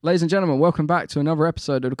Ladies and gentlemen, welcome back to another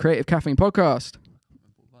episode of the Creative Caffeine Podcast.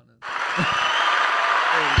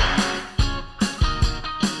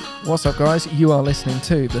 What's up, guys? You are listening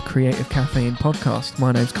to the Creative Caffeine Podcast.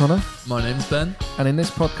 My name's Connor. My name's Ben. And in this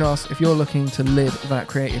podcast, if you're looking to live that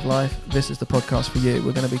creative life, this is the podcast for you.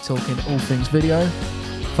 We're going to be talking all things video,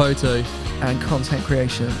 Photo, and content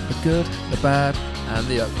creation. The good, the bad, and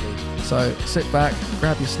the ugly. So sit back,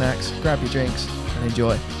 grab your snacks, grab your drinks, and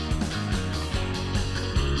enjoy.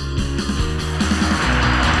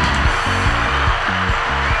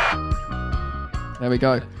 There we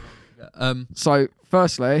go. So,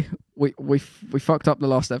 firstly, we fucked up the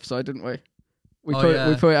last episode, didn't we? We put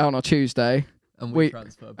it out on a Tuesday, and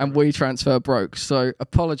WeTransfer broke. So,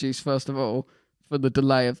 apologies first of all for the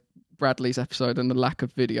delay of Bradley's episode and the lack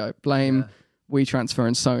of video. Blame WeTransfer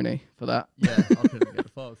and Sony for that. Yeah, I couldn't get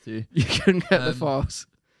the files to you. You couldn't get the files.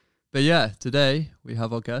 But yeah, today we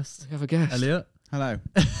have our guest. We have a guest. Elliot. Hello.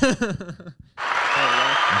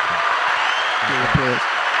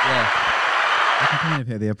 Yeah. I can kind of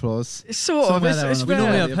hear the applause. It's sort of. We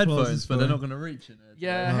normally have headphones, but they're not going to reach in it.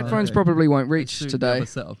 Yeah, headphones probably won't reach today. They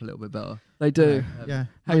set up a little bit better. They do. Yeah.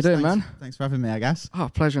 How you doing, man? Thanks for having me, I guess. Oh,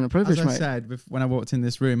 pleasure and a privilege, mate. As I said, when I walked in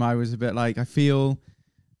this room, I was a bit like, I feel...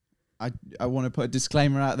 I want to put a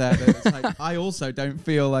disclaimer out there that it's like, I also don't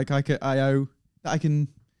feel like I can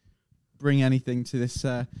bring anything to this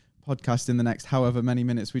podcast in the next however many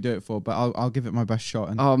minutes we do it for, but I'll give it my best shot.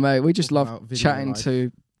 And mate, we just love chatting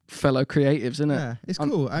to fellow creatives, isn't it? Yeah, it's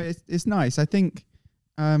cool. It's nice. I think,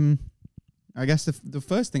 I guess the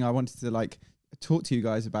first thing I wanted to like talk to you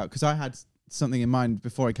guys about, because I had something in mind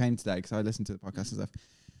before I came today, because I listened to the podcast and stuff.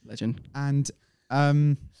 Legend. And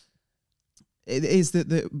it is that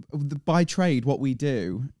the by trade, what we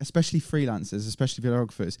do, especially freelancers, especially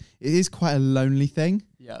videographers, it is quite a lonely thing.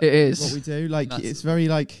 Yeah, it is what we do. Like massively. It's very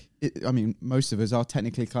like. I mean, most of us are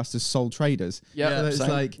technically classed as sole traders. Yeah, it's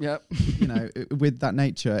like you know, with that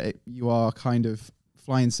nature, you are kind of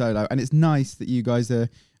flying solo, and it's nice that you guys are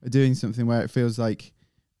doing something where it feels like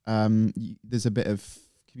there's a bit of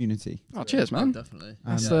community. Oh, cheers, man! Oh, definitely.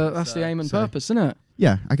 That's the aim and purpose, isn't it?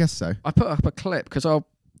 Yeah, I guess so. I put up a clip because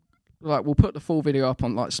we'll put the full video up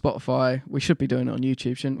on like Spotify. We should be doing it on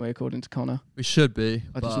YouTube, shouldn't we? According to Connor, we should be.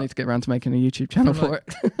 I just need to get around to making a YouTube channel for it.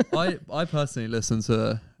 I personally listen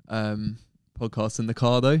to podcasts in the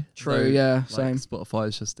car though. True, so, yeah, same. Spotify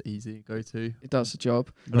is just easy to go to. It does the job.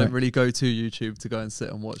 I don't really go to YouTube to go and sit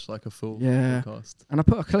and watch like a full podcast. And I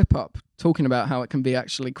put a clip up talking about how it can be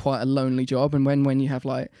actually quite a lonely job, and when you have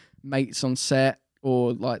like mates on set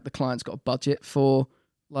or like the client's got a budget for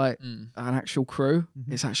like an actual crew,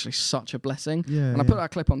 it's actually such a blessing. Yeah, and I put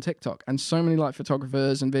that clip on TikTok, and so many like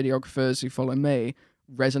photographers and videographers who follow me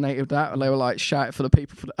resonated with that, and they were like shout for the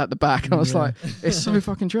people at the back, and I was like, it's so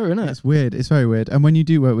fucking true, isn't it? It's weird. It's very weird. And when you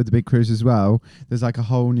do work with the big crews as well, there's like a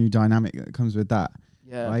whole new dynamic that comes with that.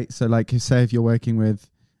 Yeah. Right. So like, if you're working with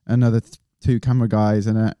another two camera guys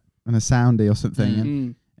and a soundy or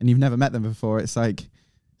something, and you've never met them before, it's like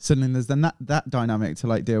suddenly there's then that dynamic to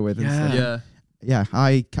like deal with. Yeah.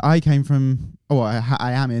 I came from.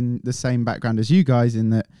 I am in the same background as you guys in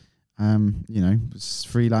that. You know,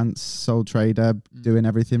 freelance, sole trader, doing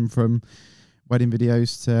everything from wedding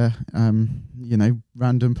videos to, you know,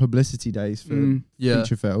 random publicity days for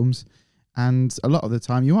feature films. And a lot of the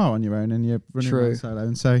time you are on your own and you're running around solo.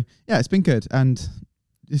 And so, yeah, it's been good. And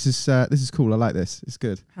this is cool. I like this. It's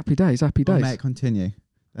good. Happy days. May it continue.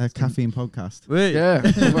 Caffeine podcast. Yeah.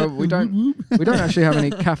 Well, we don't actually have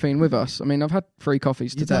any caffeine with us. I mean, I've had 3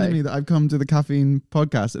 coffees today. You're telling me that I've come to the caffeine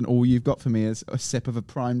podcast and all you've got for me is a sip of a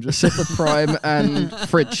Prime. A sip of Prime and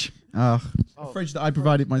fridge. A fridge that I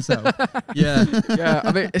provided myself. Yeah.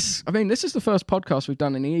 I mean, this is the first podcast we've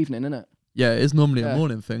done in the evening, isn't it? Yeah, it is normally a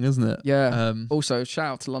morning thing, isn't it? Yeah. Also, shout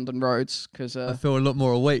out to London Roads because I feel a lot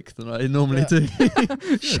more awake than I normally do.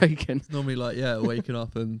 Shaking. It's normally like waking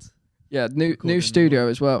up and. Yeah, new studio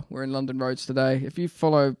as well. We're in London Roads today. If you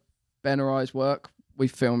follow Ben or I's work, we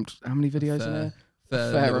filmed how many videos in here?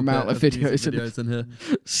 Fair amount of videos in here.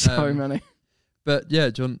 So many. But yeah,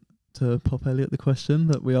 do you want to pop Elliot the question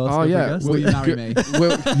that we asked? Oh yeah, guest? Will you marry me?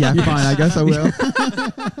 Yeah, fine. I guess I will.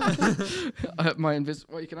 I have my you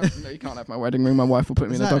can't have my wedding ring. My wife will put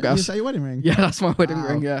me in the doghouse. Is that your wedding ring? Yeah, that's my wedding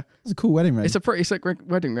ring. Yeah, it's a cool wedding ring. It's a pretty sick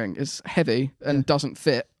wedding ring. It's heavy and doesn't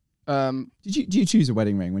fit. Do you choose a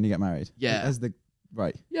wedding ring when you get married? Yeah.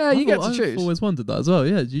 Right. Yeah, you get to choose. I've always wondered that as well.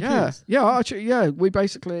 Yeah, did you choose? Yeah, we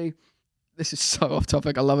basically. This is so off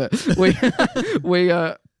topic. I love it.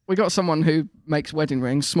 We got someone who makes wedding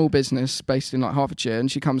rings, small business based in like Hertfordshire, and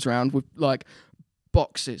she comes around with like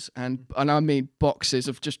boxes and I mean boxes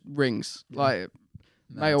of just rings, like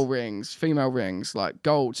male rings, female rings, like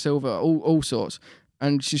gold, silver, all sorts.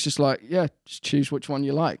 And she's just like, yeah, just choose which one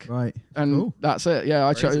you like. Right. And cool. that's it. Yeah,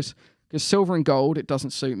 I chose, because silver and gold, it doesn't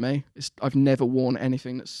suit me. I've never worn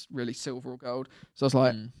anything that's really silver or gold. So I was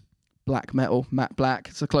like, black metal, matte black.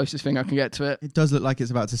 It's the closest thing I can get to it. It does look like it's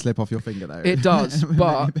about to slip off your finger, though. It does,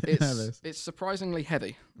 but nervous. it's surprisingly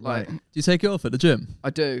heavy. Right. Do you take it off at the gym? I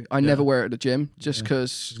do. I never wear it at the gym, just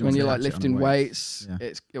because when you're like lifting weights,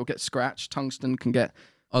 it'll get scratched. Tungsten can get.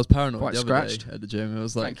 I was paranoid quite the other scratched. day at the gym. It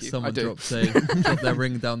was like someone dropped their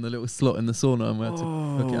ring down the little slot in the sauna, and we had to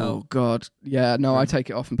hook it out. Oh God, yeah. No, I take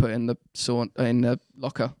it off and put it in the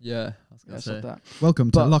locker. Yeah, I was gonna say. That.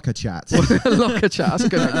 Welcome to Locker Chat. Locker Chat. That's a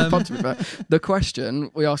good pod to be fair. The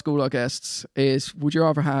question we ask all our guests is: would you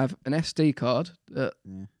rather have an SD card that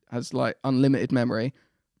has like unlimited memory,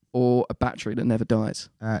 or a battery that never dies?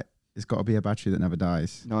 It's got to be a battery that never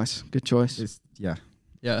dies. Nice, good choice.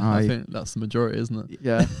 Yeah, I think that's the majority, isn't it?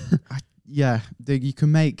 Yeah. You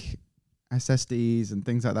can make SSDs and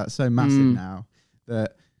things like that so massive now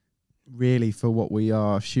that really for what we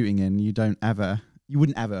are shooting in, you wouldn't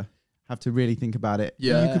ever have to really think about it.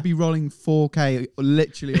 Yeah. You could be rolling 4K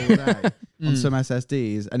literally all day on some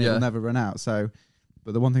SSDs and it'll never run out. So,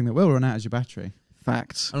 but the one thing that will run out is your battery.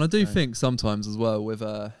 Facts. And I do think sometimes as well with,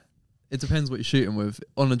 it depends what you're shooting with.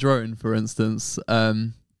 On a drone, for instance,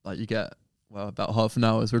 like you get, about half an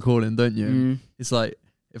hour's recording, don't you? It's like,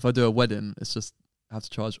 if I do a wedding, it's just I have to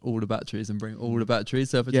charge all the batteries and bring all the batteries.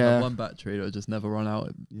 So if it's have one battery, it'll just never run out.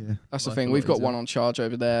 Yeah, that's the thing. We've got one on charge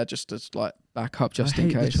over there, just as like backup, just I in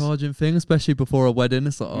hate case. The charging thing, especially before a wedding.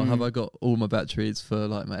 It's like, have I got all my batteries for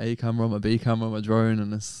like my A camera, my B camera, my drone,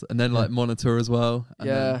 and then like monitor as well.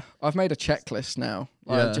 And I've made a checklist now,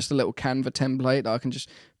 like just a little Canva template that I can just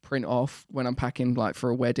print off when I'm packing, like for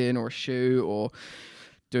a wedding or a shoot or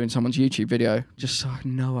doing someone's YouTube video, just so I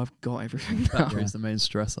know I've got everything. Battery's the main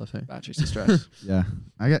stress, I think. Battery's the stress.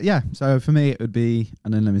 So for me, it would be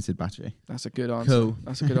an unlimited battery. That's a good answer. Cool.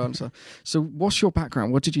 That's a good answer. So what's your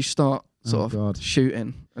background? What did you start sort of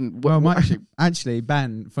shooting? And actually,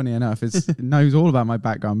 Ben, funny enough, knows all about my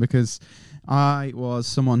background because I was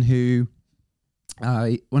someone who,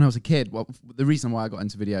 when I was a kid, the reason why I got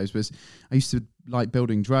into videos was I used to like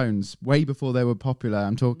building drones way before they were popular.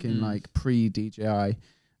 I'm talking like pre-DJI.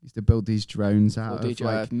 I used to build these drones out of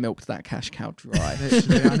DJI milked that cash cow dry.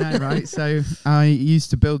 Literally, I know, right? So I used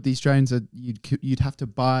to build these drones that you'd have to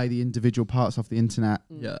buy the individual parts off the internet.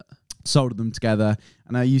 Yeah, soldered them together,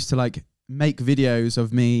 and I used to like make videos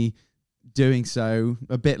of me doing so,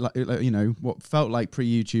 a bit like what felt like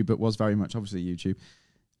pre-YouTube, but was very much obviously YouTube.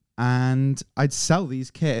 And I'd sell these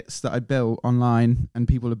kits that I built online, and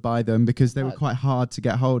people would buy them because they were quite hard to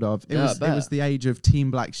get hold of. It was the age of Team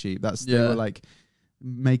Black Sheep. They were like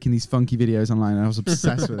making these funky videos online, and I was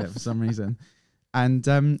obsessed with it for some reason. And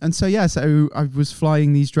so I was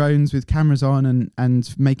flying these drones with cameras on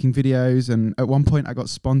and making videos. And at one point, I got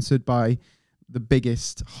sponsored by the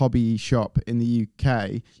biggest hobby shop in the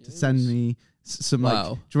UK to send me some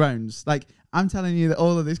like drones. Like, I'm telling you that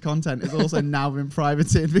all of this content is also now been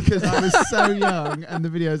privated because I was so young and the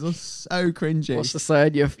videos are so cringy. What's the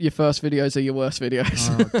saying? Your first videos are your worst videos.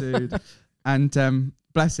 Oh, dude. And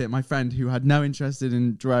bless it, my friend who had no interest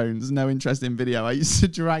in drones, no interest in video, I used to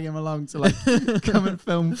drag him along to like come and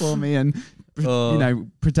film for me and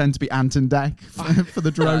pretend to be Ant and Dec for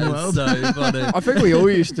the drone world. So funny. I think we all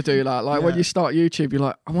used to do that. Like when you start YouTube, you're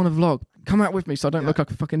like, I want to vlog. Come out with me so I don't look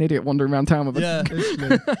like a fucking idiot wandering around town with I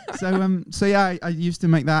used to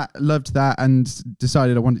make that, loved that, and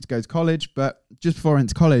decided I wanted to go to college. But just before I went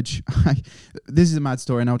to college, this is a mad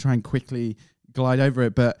story, and I'll try and quickly glide over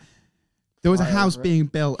it. But there was a house being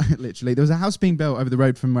built, literally. There was a house being built over the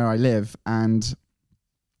road from where I live, and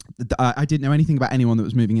I didn't know anything about anyone that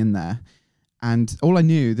was moving in there. And all I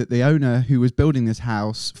knew that the owner who was building this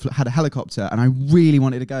house had a helicopter, and I really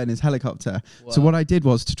wanted to go in his helicopter. Wow. So what I did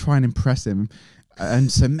was to try and impress him.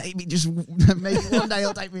 And so maybe one day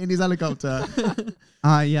he'll take me in his helicopter.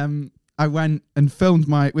 I went and filmed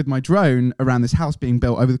with my drone around this house being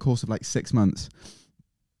built over the course of like 6 months.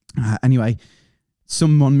 Anyway,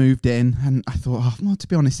 someone moved in, and I thought, to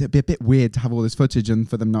be honest, it'd be a bit weird to have all this footage and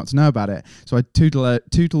for them not to know about it. So I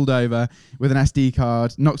tootled over with an SD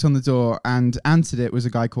card, knocked on the door, and answered it was a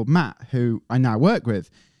guy called Matt, who I now work with.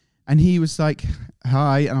 And he was like,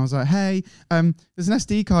 hi. And I was like, hey, there's an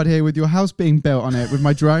SD card here with your house being built on it with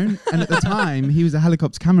my drone. And at the time, he was a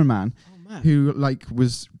helicopter cameraman who like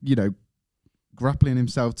was, grappling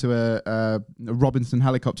himself to a Robinson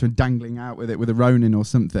helicopter and dangling out with it with a Ronin or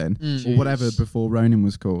something, or whatever before Ronin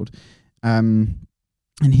was called. And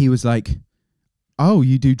he was like, oh,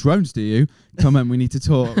 you do drones, do you? Come on, we need to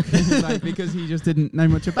talk. Like, because he just didn't know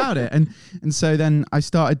much about it. And so then I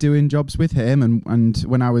started doing jobs with him. And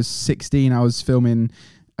when I was 16, I was filming,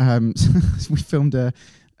 we filmed a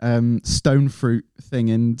stone fruit thing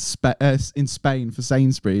in Spain for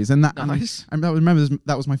Sainsbury's. And that, nice. and I remember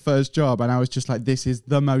that was my first job. And I was just like, this is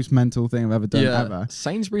the most mental thing I've ever done ever.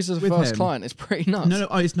 Sainsbury's as a With first him. client is pretty nuts. No,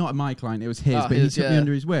 it's not my client. It was his, but his, he took me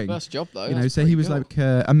under his wing. First job though. You know, so he was like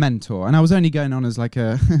a mentor, and I was only going on as like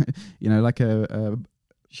a, you know, like a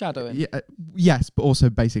shadowing. Yeah, yes, but also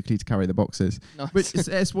basically to carry the boxes. Nice. Which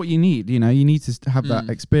it's what you need. You know, you need to have that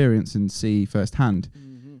experience and see firsthand.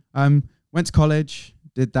 Went to college,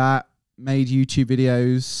 did that, made YouTube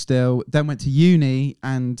videos. Still, then went to uni,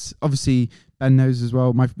 and obviously Ben knows as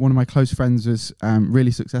well. One of my close friends was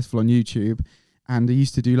really successful on YouTube. And I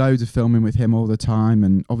used to do loads of filming with him all the time,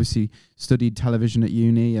 and obviously studied television at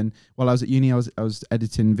uni. And while I was at uni, I was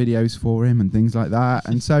editing videos for him and things like that.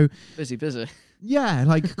 And so busy. Yeah,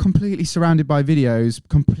 like completely surrounded by videos,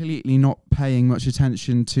 completely not paying much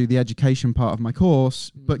attention to the education part of my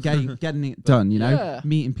course, but getting it done. You know,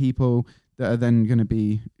 meeting people that are then going to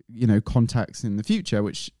be, you know, contacts in the future,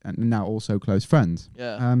 which and now also close friends.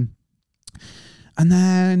 Yeah. And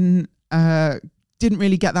then didn't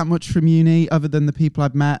really get that much from uni other than the people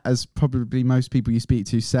I've met, as probably most people you speak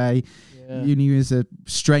to say. Uni is a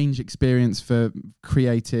strange experience for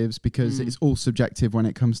creatives because it's all subjective when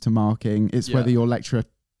it comes to marking. It's whether your lecturer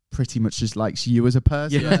pretty much just likes you as a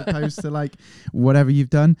person as opposed to like whatever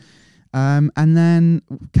you've done. And then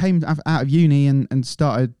came out of uni and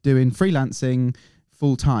started doing freelancing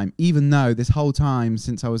full time, even though this whole time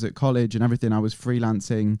since I was at college and everything, I was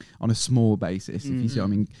freelancing on a small basis, if you see what I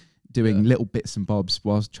mean. Doing little bits and bobs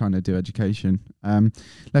whilst trying to do education.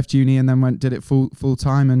 Left uni and then did it full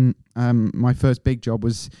time. And my first big job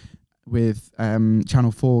was with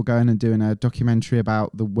Channel 4, going and doing a documentary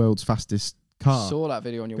about the world's fastest car. I saw that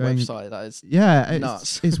video on your website. That is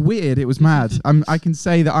nuts. It's weird. It was mad. I can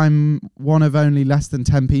say that I'm one of only less than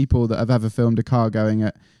 10 people that have ever filmed a car going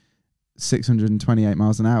at 628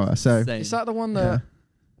 miles an hour. So is that the one that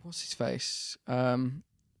what's his face?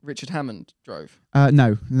 Richard Hammond drove?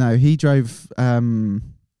 No, he drove. I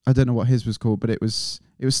don't know what his was called, but it was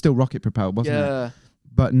still rocket propelled, wasn't it?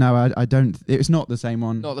 But no, I don't. It's not the same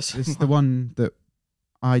one. Not the same. It's the one that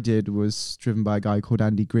I did was driven by a guy called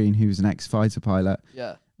Andy Green, who's an ex-fighter pilot.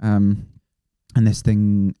 Yeah. And this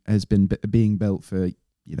thing has been being built for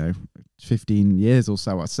 15 years or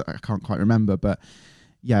so. I can't quite remember, but.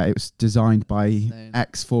 Yeah, it was designed by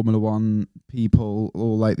ex-Formula 1 people,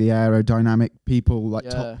 all like the aerodynamic people, like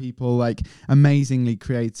top people, like amazingly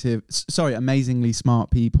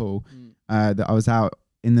smart people that I was out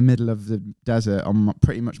in the middle of the desert on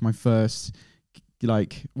pretty much my first,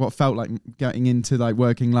 like, what felt like getting into like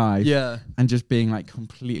working life. Yeah. And just being like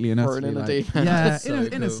completely and utterly in the like, deep end. yeah, So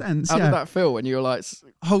in a sense. How did that feel when you were like,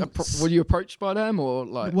 were you approached by them or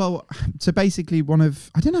like? Well, so basically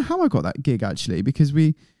I don't know how I got that gig actually, because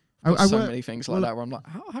I so many things like that where I'm like,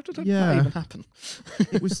 how did that even happen?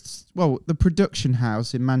 It was, the production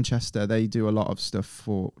house in Manchester, they do a lot of stuff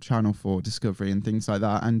for Channel 4 Discovery and things like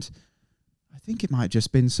that. And I think it might have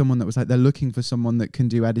just been someone that was like, they're looking for someone that can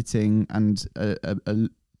do editing and a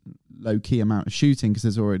low-key amount of shooting, because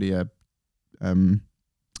there's already a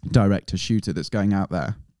director shooter that's going out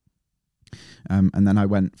there. And then I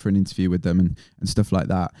went for an interview with them and stuff like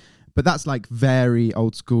that. But that's like very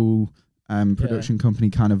old school production company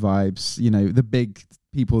kind of vibes, the big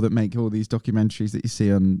people that make all these documentaries that you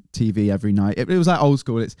see on TV every night. It was like old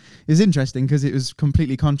school. It's interesting because it was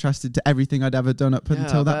completely contrasted to everything I'd ever done up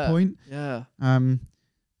until that point. Yeah.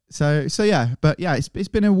 So yeah, but yeah, it's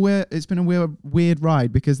been a weird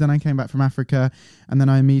ride, because then I came back from Africa and then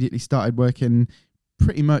I immediately started working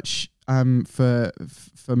pretty much for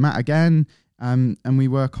Matt again, and we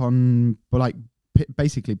work on like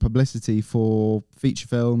basically publicity for feature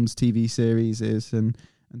films, TV series and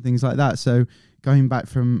things like that. So going back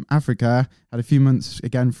from Africa, had a few months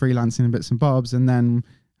again freelancing in bits and bobs, and then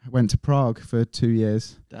went to Prague for 2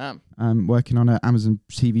 years. Damn. Working on an Amazon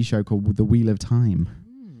TV show called The Wheel of Time.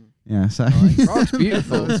 Yeah, so nice. Prague's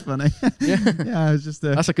beautiful. That's funny. Yeah, it's just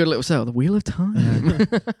that's a good little sell. The Wheel of Time.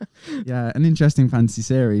 Yeah, an interesting fantasy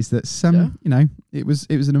series. That's it was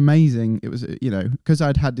an amazing. It was because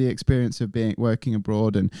I'd had the experience of working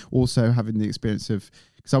abroad, and also having the experience of,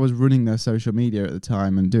 because I was running their social media at the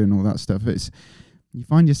time and doing all that stuff. You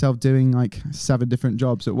find yourself doing like 7 different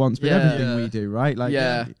jobs at once, but everything we do, right? Like,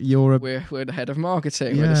 we're the head of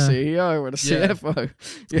marketing, we're the CEO, we're the CFO.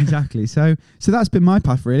 Yeah. Exactly. So that's been my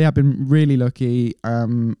path, really. I've been really lucky.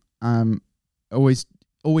 Always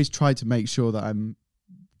tried to make sure that I'm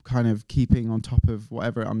kind of keeping on top of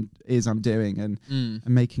whatever I'm doing and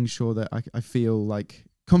making sure that I feel like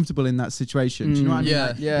comfortable in that situation. Do you know what I mean? Yeah,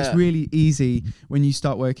 like, it's really easy when you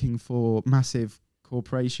start working for massive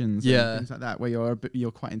corporations and things like that, where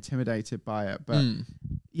you're quite intimidated by it. But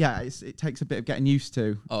it takes a bit of getting used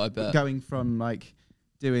to. Oh, I bet. Going from like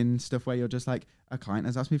doing stuff where you're just like, a client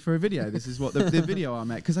has asked me for a video. This is what the video I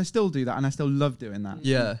make, because I still do that and I still love doing that.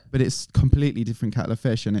 Yeah, but it's completely different kettle of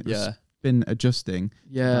fish, and it's been adjusting.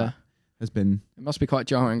 Yeah. Has been. It must be quite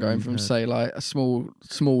jarring going from say like a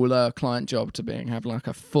smaller client job to have like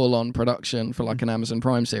a full on production for like an Amazon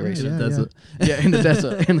Prime series in the desert. Yeah, in the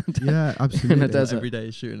desert. Yeah, absolutely. In the desert. Every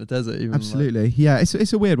day shoot in the desert. Even absolutely. Like. Yeah,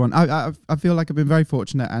 it's a weird one. I feel like I've been very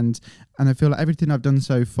fortunate, and I feel like everything I've done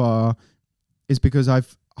so far is because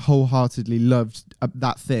I've wholeheartedly loved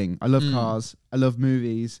that thing. I love cars. I love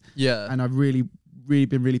movies. Yeah, and I've really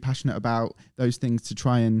been really passionate about those things to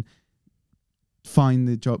try and find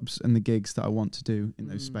the jobs and the gigs that I want to do in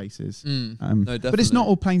those spaces. No, but it's not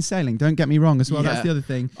all plain sailing, don't get me wrong as well. That's the other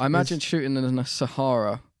thing. I imagine shooting in the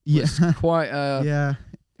Sahara was quite a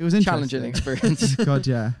it was challenging experience. God,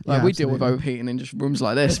 yeah. Like we deal with overheating in just rooms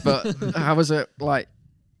like this, but how was it like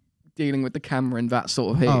dealing with the camera in that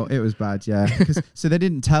sort of heat? Oh, it was bad, yeah. So they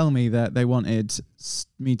didn't tell me that they wanted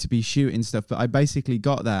me to be shooting stuff, but I basically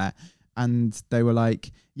got there and they were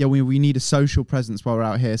like, yeah, we need a social presence while we're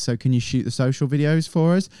out here, so can you shoot the social videos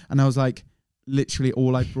for us? And I was like, literally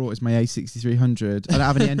all I brought is my A6300. I don't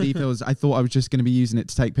have any ND filters. I thought I was just going to be using it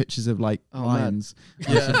to take pictures of like lions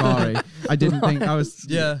on safari. I didn't think I was.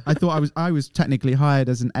 Yeah. I thought I was technically hired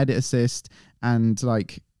as an edit assist and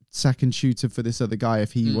like second shooter for this other guy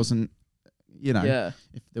if he wasn't, you know,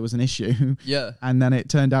 if there was an issue. Yeah. And then it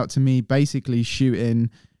turned out to me basically shooting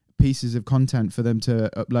pieces of content for them to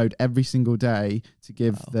upload every single day to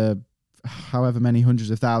give the however many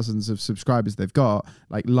hundreds of thousands of subscribers they've got,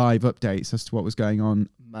 like live updates as to what was going on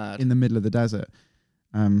in the middle of the desert.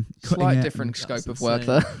 Slight different scope of work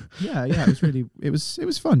there. Yeah, it was really, it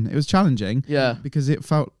was fun. It was challenging. Yeah. Because it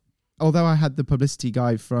felt, although I had the publicity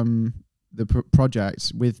guy from the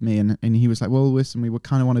project with me and he was like, well, listen, we would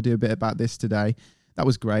kind of want to do a bit about this today. That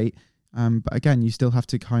was great. But again, you still have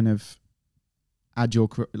to kind of add your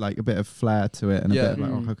like a bit of flair to it and a bit of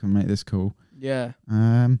like, how can I make this cool? Yeah.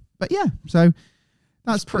 But yeah, so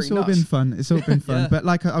it's all nuts. been fun. It's all been fun. But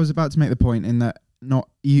like I was about to make the point in that not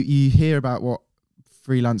you hear about what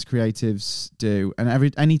freelance creatives do,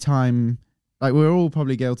 and any time, like we're all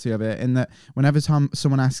probably guilty of it, in that whenever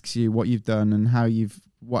someone asks you what you've done and how you've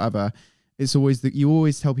whatever, it's always that you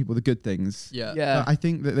always tell people the good things. Yeah. But I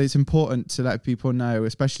think that it's important to let people know,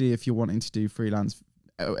 especially if you're wanting to do freelance,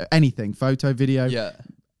 anything, photo, video,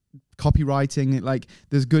 copywriting. Like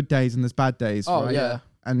there's good days and there's bad days. Oh right? yeah.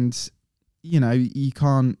 And you know, you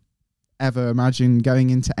can't ever imagine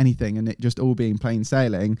going into anything and it just all being plain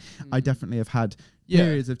sailing. I definitely have had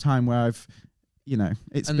periods of time where I've, you know,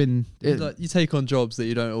 like, you take on jobs that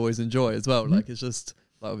you don't always enjoy as well. Like it's just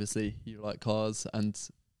like, obviously you like cars and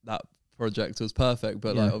that project was perfect,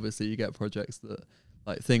 but like obviously you get projects that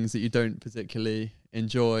like things that you don't particularly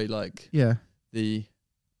enjoy, like the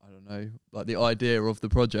I don't know, like the idea of the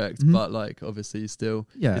project, but like obviously still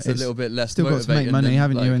it's a little bit less still got to make money,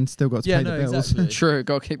 haven't you, and still got to pay the bills. Exactly. True,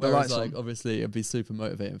 got to keep the lights on. Obviously it'd be super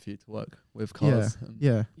motivating for you to work with cars.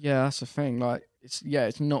 Yeah, that's the thing. Like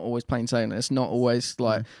it's not always plain sailing. It's not always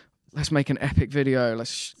like let's make an epic video.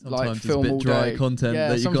 Let's like film all day. Content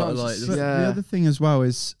that you got to like. But the other thing as well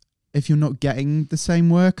is if you're not getting the same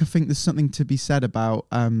work, I think there's something to be said about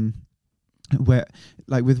where,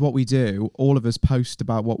 like with what we do, all of us post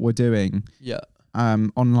about what we're doing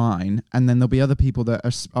online, and then there'll be other people that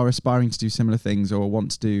are aspiring to do similar things or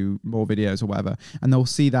want to do more videos or whatever, and they'll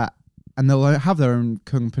see that and they'll have their own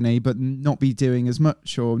company but not be doing as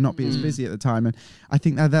much or not be as busy at the time. And I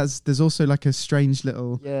think there's also like a strange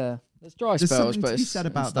little there's dry there's spells, something but to be said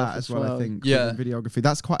about that as well. I think in videography,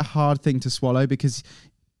 that's quite a hard thing to swallow because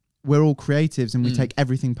we're all creatives and we take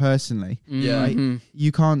everything personally. Right?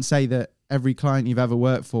 You can't say that every client you've ever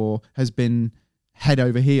worked for has been head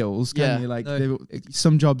over heels, can you? Like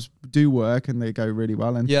some jobs do work and they go really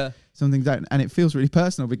well, and some things don't, and it feels really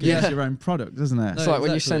personal because it's your own product, doesn't it? It's like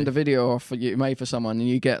when you send a video off you made for someone and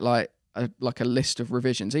you get like a list of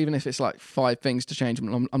revisions, even if it's like 5 things to change.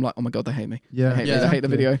 I'm like, oh my god, they hate me. They hate the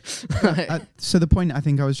video. So the point I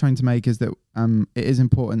think I was trying to make is that it is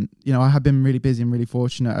important. You know, I have been really busy and really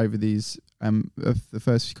fortunate over these of the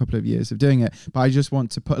first couple of years of doing it, but I just want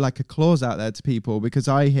to put like a clause out there to people, because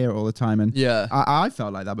I hear it all the time, and I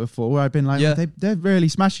felt like that before, where I've been like, they're really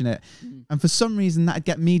smashing it, and for some reason that'd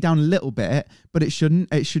get me down a little bit, but it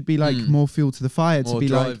shouldn't. It should be like more fuel to the fire, more to be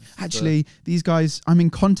like, actually these guys, I'm in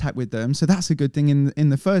contact with them, so that's a good thing in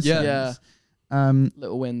the first sense.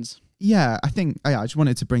 Little wins. Yeah, I think I just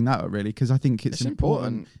wanted to bring that up really, because I think it's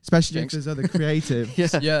important, especially if there's other creatives.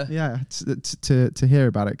 To hear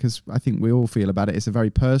about it, because I think we all feel about it. It's a very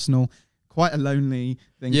personal, quite a lonely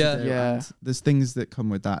thing to do. And there's things that come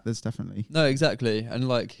with that. There's definitely exactly, and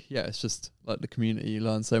like it's just like the community you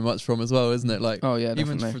learn so much from as well, isn't it? Like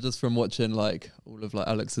even just from watching like all of like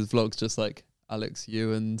Alex's vlogs, just like Alex,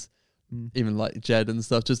 you, and even like Jed and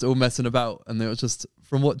stuff, just all messing about, and it was just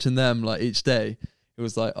from watching them like each day. It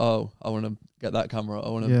was like, oh, I want to get that camera. I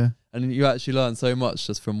want to, and you actually learn so much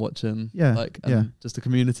just from watching, just a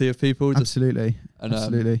community of people. Absolutely.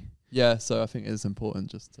 So I think it is important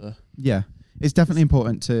just to. Yeah, it's definitely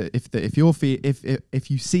important to if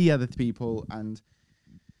you see other people, and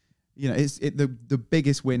the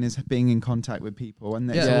biggest win is being in contact with people, and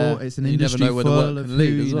it's an industry full of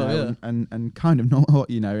who, and kind of not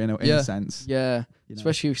in a sense. Yeah,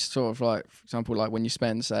 especially sort of like, for example, like when you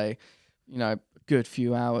spend say, good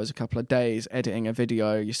few hours, a couple of days editing a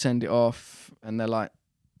video, you send it off and they're like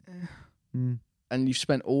and you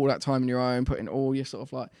spent all that time on your own, putting all your sort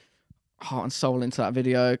of like heart and soul into that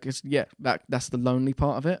video, because that's the lonely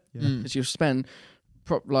part of it, because you spend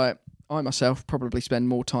I myself probably spend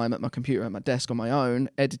more time at my computer at my desk on my own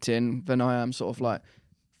editing than I am sort of like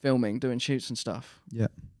filming, doing shoots and stuff.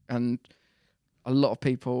 And a lot of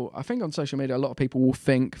people, I think on social media, a lot of people will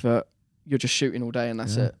think that you're just shooting all day and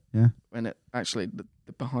that's it. When it actually, the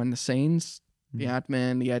behind the scenes, the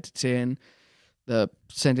admin, the editing, the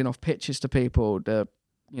sending off pictures to people, the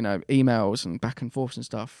emails and back and forth and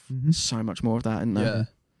stuff. So much more of that in there.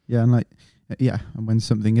 And when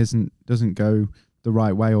something doesn't go the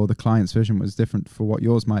right way, or the client's vision was different for what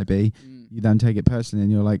yours might be, you then take it personally,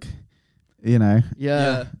 and you're like,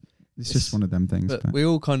 it's just one of them things. But we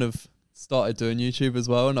all kind of started doing YouTube as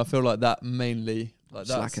well, and I feel like that mainly. Like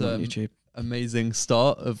that's on YouTube. Amazing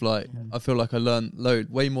start of like I feel like I learned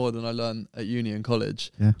way more than I learned at uni and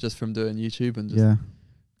college just from doing YouTube and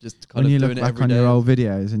just kind of doing it every day. When you look back on your old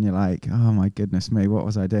videos and you're like, oh my goodness me, what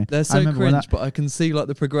was I doing? They're so cringe, but I can see like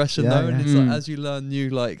the progression and it's like as you learn new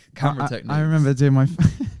like camera techniques. I remember doing my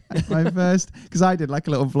my first, because I did like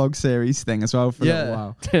a little vlog series thing as well for a little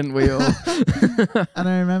while. Didn't we all? And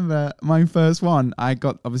I remember my first one, I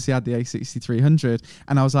obviously had the A6300,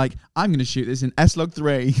 and I was like, I'm going to shoot this in S-Log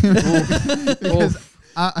 3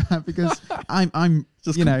 because I'm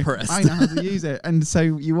just compressed. I know how to use it, and so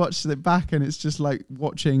you watch it back, and it's just like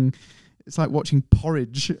watching. It's like watching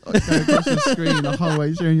porridge go across the screen the whole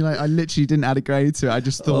way through, and you're like, I literally didn't add a grade to it. I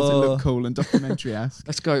just thought it looked cool and documentary-esque.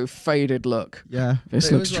 Let's go faded look. Yeah.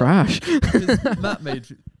 This looks trash. Matt made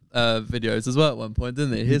videos as well at one point,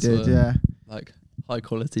 didn't he? He did, like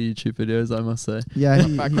high-quality YouTube videos, I must say. Yeah.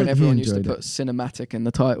 Back when everyone used to put cinematic in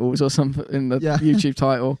the titles or something in the YouTube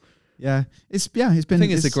title. Yeah. It's been. I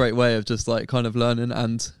think it's a great way of just like kind of learning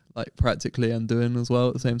and like practically and doing as well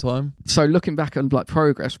at the same time. So looking back on like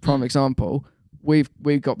progress, prime example, we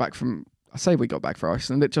got back from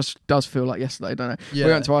Iceland. It just does feel like yesterday, don't it? We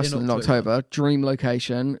went to Iceland in October, dream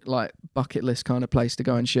location, like bucket list kind of place to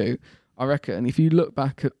go and shoot. I reckon if you look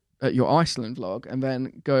back at your Iceland vlog and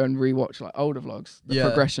then go and rewatch like older vlogs, the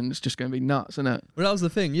progression is just going to be nuts, isn't it? Well, that was the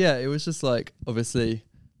thing. Yeah, it was just like obviously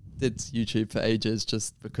did YouTube for ages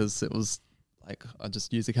just because it was. Like I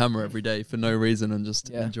just use a camera every day for no reason and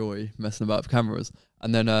just enjoy messing about with cameras.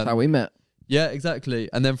 And then that's how we met. Yeah, exactly.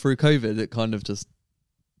 And then through COVID, it kind of just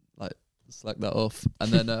like slacked that off.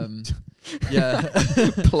 And then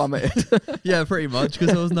plummeted. Yeah, pretty much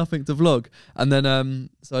because there was nothing to vlog. And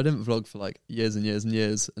then so I didn't vlog for like years and years and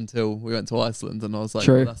years until we went to Iceland, and I was like,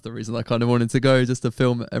 well, that's the reason I kind of wanted to go, just to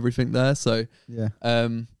film everything there. So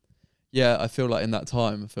I feel like in that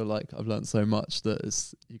time, I feel like I've learned so much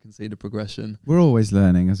that you can see the progression. We're always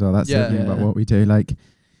learning as well. That's the thing about what we do. Like,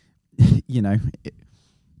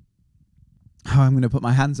 how I'm going to put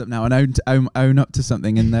my hands up now and own up to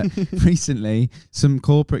something. In that recently, some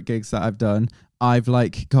corporate gigs that I've done, I've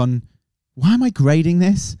like gone, why am I grading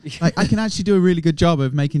this? Like, I can actually do a really good job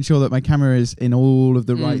of making sure that my camera is in all of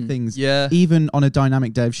the right things. Yeah. Even on a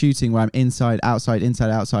dynamic day of shooting where I'm inside, outside,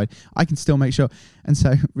 I can still make sure. And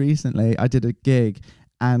so recently I did a gig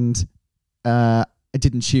and I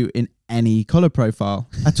didn't shoot in any color profile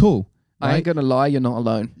at all. I ain't gonna lie, you're not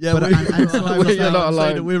alone. Yeah, But, so you're not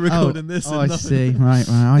alone. We're recording this. Oh, I see. Right,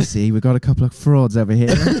 I see. We've got a couple of frauds over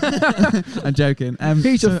here. I'm joking.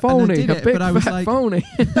 He's a phony, a big fat phony.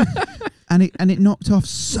 and it knocked off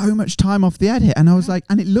so much time off the edit, and I was like,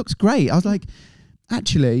 and it looks great. I was like,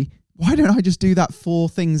 actually, why don't I just do that for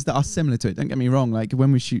things that are similar to it? Don't get me wrong. Like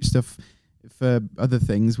when we shoot stuff for other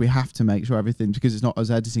things, we have to make sure everything, because it's not us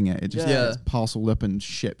editing it. It just gets parceled up and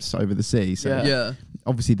ships over the sea. So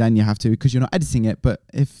obviously then you have to, because you're not editing it. But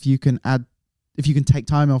if you can take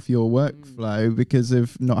time off your workflow because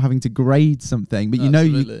of not having to grade something, but you know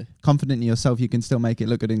you're confident in yourself, you can still make it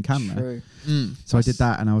look good in camera. So I did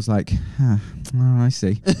that, and I was like, I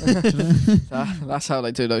see. That's how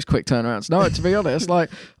they do those quick turnarounds. No, to be honest, like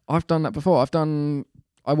I've done that before.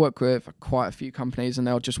 I work with quite a few companies, and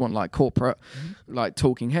they'll just want like corporate, like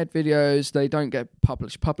talking head videos. They don't get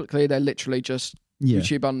published publicly. They're literally just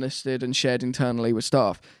YouTube unlisted and shared internally with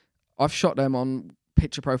staff. I've shot them on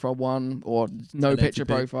picture profile 1 or no 1080p. Picture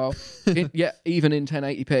profile, even in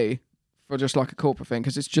 1080p for just like a corporate thing,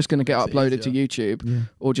 because it's just going to get uploaded to YouTube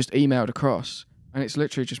or just emailed across. And it's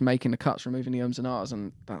literally just making the cuts, removing the ums and ahs,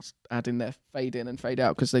 and that's adding their fade in and fade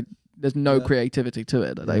out, because there's no creativity to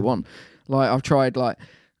it that they want. Like I've tried, like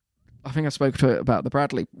I think I spoke to it about the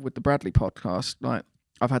Bradley podcast. Like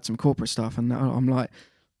I've had some corporate stuff, and I'm like,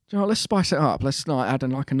 you know, let's spice it up. Let's like add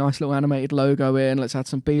in like a nice little animated logo in. Let's add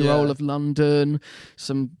some B-roll of London,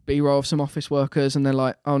 some B-roll of some office workers, and they're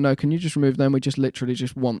like, oh no, can you just remove them? We just literally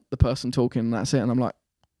just want the person talking, and that's it. And I'm like,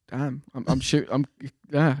 damn,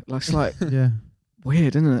 it's like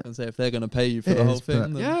weird, isn't it? And say if they're going to pay you for the whole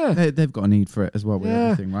thing, they've got a need for it as well with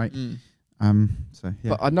everything, right?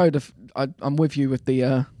 But I know I'm with you with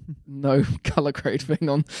the no color grade thing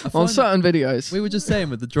on certain videos. We were just saying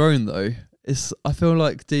with the drone though, I feel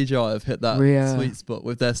like DJI have hit that sweet spot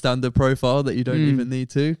with their standard profile that you don't even need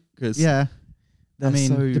to. Cause I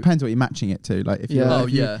mean, depends what you're matching it to. Like if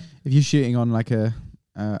you're shooting on like a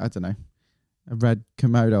I don't know, a red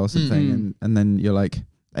Komodo or something, and then you're like,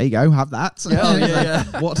 there you go, have that.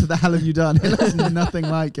 What the hell have you done? It looks nothing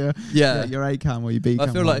like your A cam or your B cam.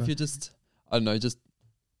 I feel like if you're just, I don't know, just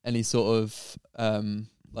any sort of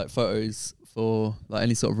like photos for like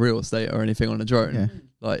any sort of real estate or anything on a drone,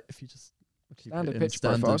 like if you just standard picture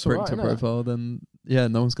profile, then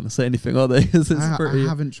no one's going to say anything, are they? I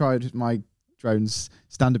haven't tried my drone's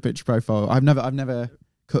standard picture profile. I've never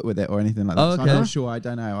cut with it or anything like that. So I'm not sure. I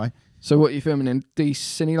don't know. So what are you filming in?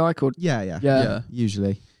 D-Cine like or yeah,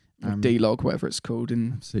 usually. D-Log, whatever it's called.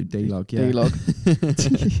 Absolute D-Log, D-Log.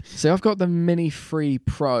 See, I've got the Mini 3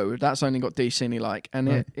 Pro. That's only got D-Cine like, and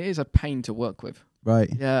it is a pain to work with. Right.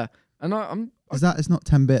 Yeah. And it's not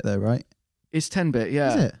 10-bit though, right? It's 10-bit, yeah.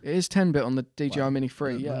 Is it? It is 10-bit on the DJI Mini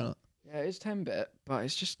 3, yeah. Yeah, it's 10-bit, but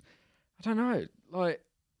it's just, I don't know, like,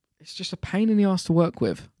 it's just a pain in the ass to work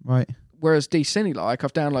with. Right. Whereas D-Cine like,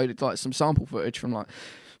 I've downloaded like some sample footage from like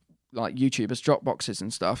YouTubers' Dropboxes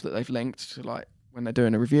and stuff that they've linked to like when they're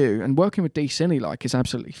doing a review, and working with D-Cine like is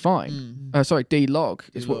absolutely fine. Sorry, D-Log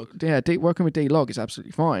is what. Yeah, working with D-Log is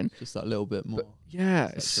absolutely fine. Just that little bit more. But,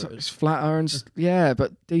 it's flatter and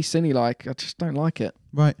but D-Cine like I just don't like it.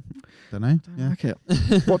 Right. Don't know. Don't like it.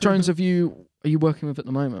 What drones are you working with at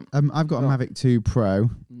the moment? I've got a Mavic 2 Pro.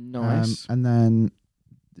 Nice. And then,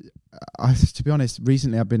 to be honest,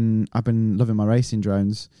 recently I've been loving my racing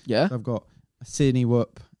drones. Yeah. So I've got a Cine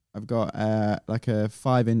Whoop. I've got like a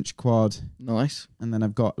 5-inch quad. Nice. And then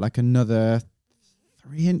I've got like another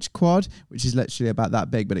 3-inch quad, which is literally about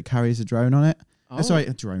that big, but it carries a drone on it. Oh. Sorry,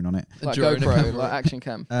 a drone on it. Like GoPro, like action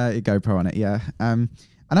cam. A GoPro on it, yeah. And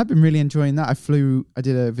I've been really enjoying that. I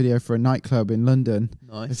did a video for a nightclub in London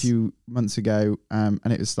a few months ago, and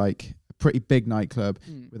it was like a pretty big nightclub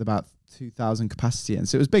with about 2,000 capacity in.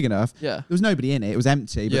 So it was big enough. Yeah. There was nobody in it. It was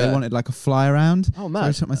empty, but they wanted like a fly around. Oh, man. So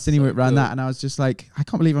I took my Cine Whip around that, and I was just like, I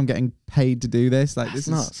can't believe I'm getting paid to do this. Like, this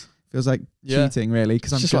is feels like cheating, really,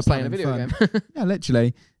 because I'm just like playing a video game. Yeah,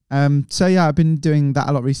 literally. So yeah, I've been doing that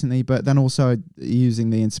a lot recently, but then also using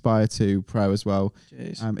the Inspire 2 Pro as well.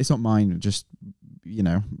 It's not mine, just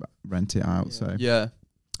rent it out. So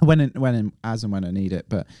when I need it.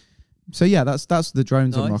 But so yeah, that's the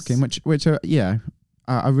drones I'm rocking, which are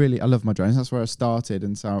I love my drones. That's where I started,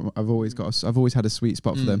 and so I've always had a sweet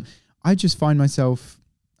spot for them. I just find myself.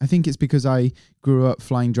 I think it's because I grew up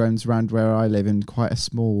flying drones around where I live in quite a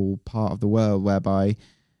small part of the world, whereby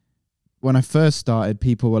when I first started,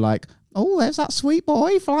 people were like, oh, there's that sweet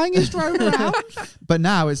boy flying his drone around. But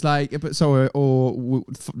now it's like,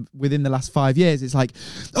 within the last 5 years, it's like,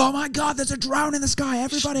 oh my God, there's a drone in the sky.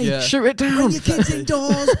 Everybody, shoot it down. Bring your kids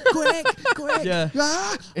indoors. quick. Yeah.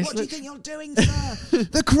 What do you think you're doing, sir?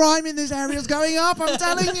 The crime in this area is going up, I'm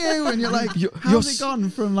telling you. And you're like, how's it gone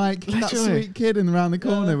from like that sweet kid around the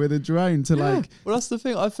corner with a drone to like... Well, that's the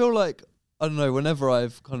thing. I feel like, I don't know, whenever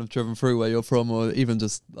I've kind of driven through where you're from or even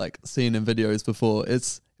just like seen in videos before,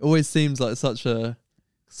 it always seems like such a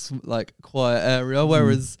like quiet area,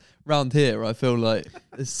 whereas round here I feel like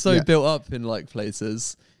it's so built up in like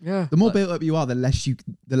places. Yeah. The more built up you are, the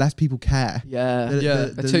less people care. Yeah.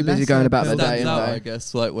 They're too busy going about their day. I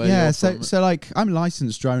guess, like where you're from. So like I'm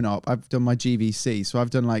licensed drone op. I've done my GVC, so I've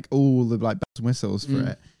done like all the like bells and whistles for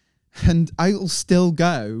it. And I'll still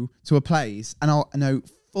go to a place and I'll know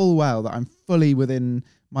full well that I'm fully within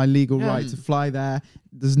my legal right to fly there.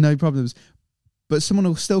 There's no problems. But someone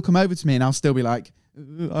will still come over to me and I'll still be like,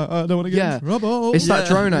 I don't want to get in trouble. It's that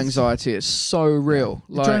drone anxiety. It's so real.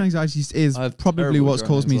 Like, drone anxiety is probably what's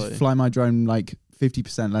caused me to fly my drone like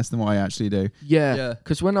 50% less than what I actually do. Yeah.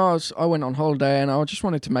 Because when I went on holiday and I just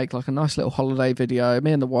wanted to make like a nice little holiday video,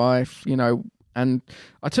 me and the wife, you know, and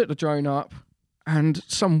I took the drone up and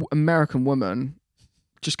some American woman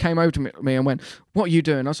just came over to me and went, "What are you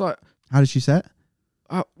doing?" I was like, "How did she say it?"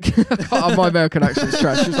 My American accent's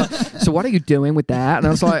trash. She was like, "So what are you doing with that?" And I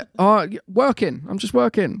was like, "Oh, working. I'm just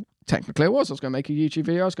working." Technically, I was going to make a YouTube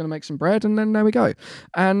video. I was going to make some bread, and then there we go.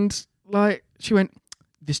 And like, she went,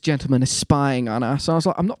 "This gentleman is spying on us." And I was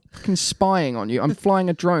like, "I'm not fucking spying on you. I'm flying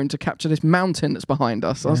a drone to capture this mountain that's behind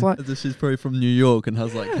us." I was like, she's probably from New York and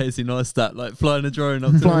has like Casey Neistat like flying a drone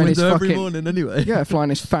up to the window every morning anyway. Yeah, flying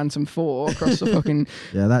his Phantom 4 across the fucking...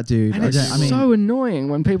 Yeah, that dude. And it's so annoying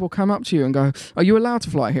when people come up to you and go, "Are you allowed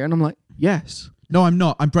to fly here?" And I'm like, "Yes." "No, I'm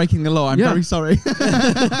not. I'm breaking the law. I'm very sorry."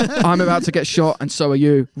 "I'm about to get shot and so are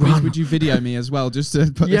you. Would you video me as well just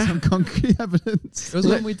to put some concrete evidence?" It was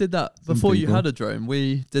when we did that, before you had a drone,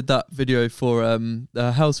 we did that video for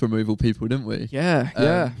the house removal people, didn't we?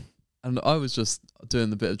 Yeah. And I was just doing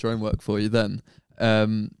the bit of drone work for you then,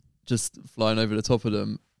 just flying over the top of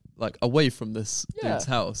them, like away from this dude's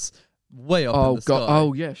house. Way up in the sky.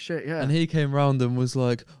 Oh yeah, shit, yeah. And he came round and was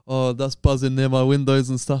like, "Oh, that's buzzing near my windows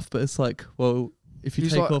and stuff." But it's like, well, if you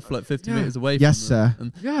take off like 50 meters away from sir.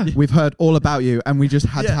 We've heard all about you and we just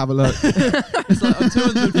had to have a look. It's like, I'm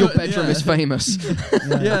 200 Your bedroom is famous.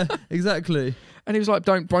 Yeah, exactly. And he was like,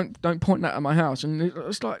 don't point that at my house. And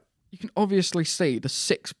it's like, you can obviously see the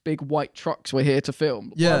 6 big white trucks we're here to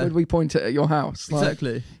film. Yeah. Why would we point it at your house?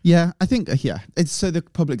 Exactly. Yeah, I think, it's so the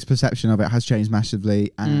public's perception of it has changed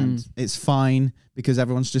massively and it's fine because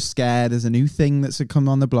everyone's just scared. There's a new thing that's come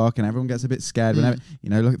on the block and everyone gets a bit scared.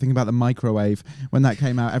 Whenever, think about the microwave. When that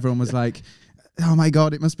came out, everyone was like, "Oh my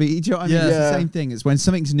God, it must be." Do you know what I mean? It's the same thing. It's when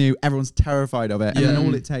something's new, everyone's terrified of it. And then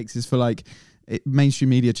all it takes is for like, mainstream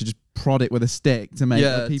media to just prod it with a stick to make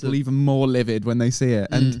people even more livid when they see it.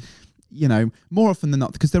 And more often than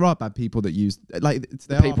not, because there are bad people that use like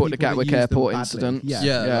the people at the Gatwick Airport incident.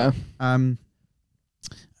 Yeah.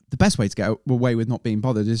 The best way to get away with not being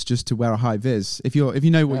bothered is just to wear a high vis. If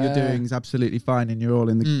you know what you're doing is absolutely fine and you're all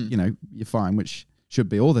in the you're fine, which should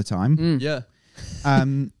be all the time.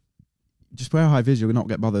 Just wear a high vis, you'll not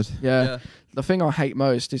get bothered. Yeah. The thing I hate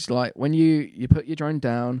most is like when you put your drone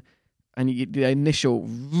down and the initial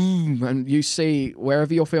and you see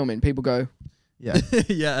wherever you're filming, people go,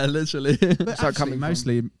 yeah, literally. But actually,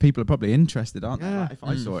 mostly people are probably interested, aren't they? Like if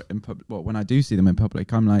I saw it in public, when I do see them in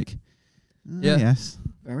public, I'm like, yes,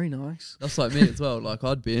 very nice. That's like me as well. Like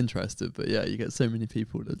I'd be interested, but you get so many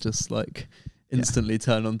people that just like instantly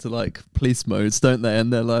turn on to like police modes, don't they?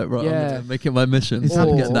 And they're like, right, I'm making my mission. It's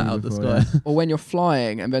to get that out of the sky. Or when you're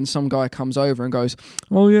flying and then some guy comes over and goes,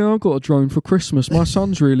 "Oh yeah, I've got a drone for Christmas. My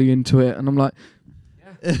son's really into it." And I'm like,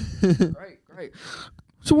 great.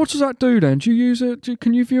 So what does that do then? Do you use it?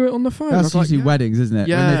 Can you view it on the phone? That's usually weddings, isn't it?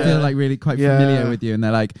 Yeah. When they feel like really quite familiar with you and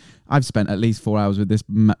they're like, "I've spent at least 4 hours with this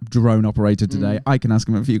drone operator today. I can ask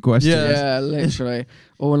him a few questions." Yeah, literally.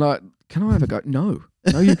 Or like, "Can I ever go?"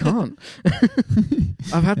 No, you can't.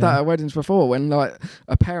 I've had that at weddings before when like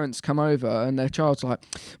a parents come over and their child's like,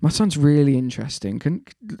 "My son's really interesting.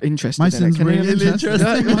 My son's really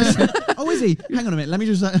interesting. Oh, is he? Hang on a minute. Let me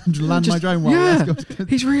just land my drone while let's go.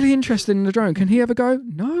 He's really interested in the drone. Can he ever go?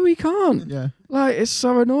 No, he can't. Yeah. Like, it's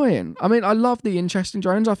so annoying. I mean, I love the interesting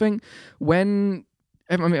drones. I think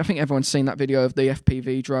I think everyone's seen that video of the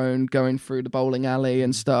FPV drone going through the bowling alley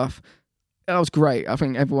and stuff. That was great. I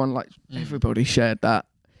think everybody shared that.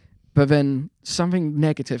 But then something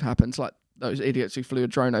negative happens, like those idiots who flew a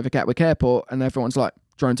drone over Gatwick Airport, and everyone's like,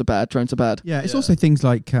 drones are bad. Drones are bad. Yeah, it's also things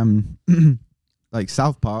like like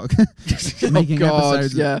South Park making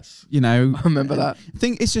episodes. Yes, you know, I remember that.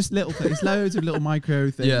 It's just little things, loads of little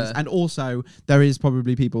micro things. Yeah. And also, there is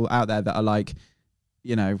probably people out there that are like,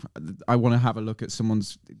 you know, I want to have a look at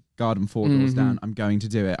someone's garden 4 doors down. I'm going to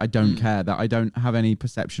do it. I don't care that I don't have any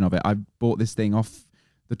perception of it. I bought this thing off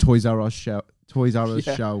the Toys R Us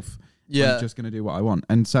shelf. Yeah. I'm just going to do what I want.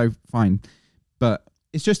 And so, fine. But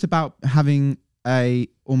it's just about having a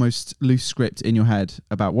almost loose script in your head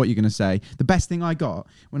about what you're going to say. The best thing I got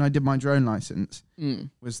when I did my drone license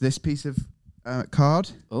was this piece of card.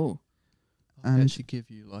 Oh. And they actually give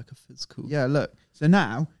you like a physical. Yeah, look. So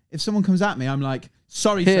now, if someone comes at me, I'm like,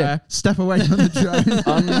 sorry, sir, step away from the drone.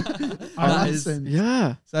 I'm licensed.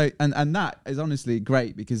 Yeah. So, and that is honestly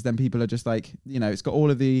great because then people are just like, you know, it's got all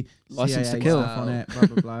of the license CAA to kill stuff on it, blah,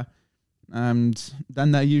 blah, blah. And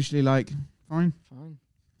then they're usually like, fine.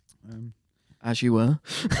 As you were.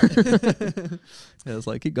 Yeah, it's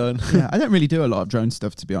like, keep going. Yeah, I don't really do a lot of drone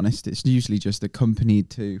stuff, to be honest. It's usually just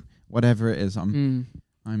accompanied to whatever it is I'm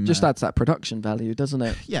just adds that production value, doesn't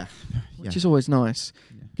it? Yeah. Which is always nice.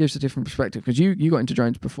 Yeah. Gives a different perspective because you got into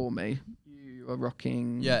drones before me. You were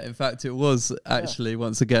rocking. Yeah, in fact, it was actually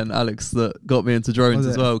once again Alex that got me into drones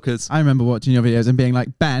as well. Because I remember watching your videos and being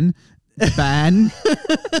like, Ben.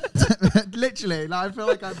 Literally, like, I feel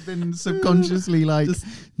like I've been subconsciously like just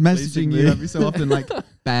messaging you every so often, like,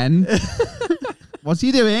 Ben, what's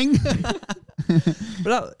he doing?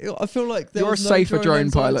 But I feel like you're a safer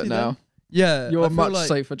drone pilot now. Yeah, you're a much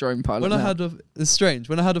safer drone pilot. When it's strange.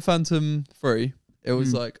 When I had a Phantom 3, it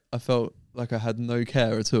was like I felt like I had no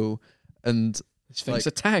care at all, and this thing's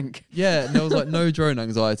a tank. Yeah, and there was like no drone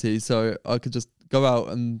anxiety, so I could just go out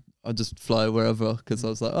and I'd just fly wherever because I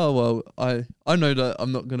was like, oh well, I know that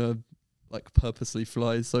I'm not gonna like purposely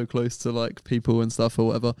fly so close to like people and stuff or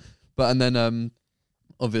whatever. But and then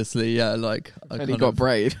obviously, yeah, like I kind of got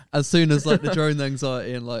brave. As soon as like the drone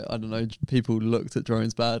anxiety and like I don't know, people looked at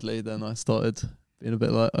drones badly, then I started being a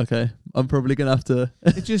bit like, okay, I'm probably gonna have to.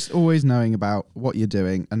 It's just always knowing about what you're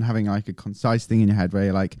doing and having like a concise thing in your head where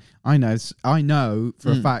you're like, I know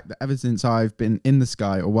for a fact that ever since I've been in the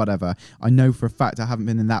sky or whatever, I know for a fact I haven't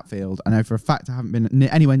been in that field. I know for a fact I haven't been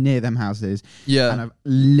anywhere near them houses. Yeah, and I've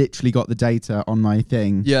literally got the data on my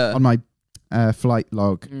thing. Yeah, on my flight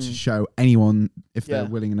log to show anyone if they're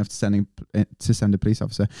willing enough to send a police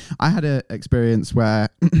officer. I had an experience where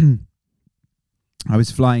I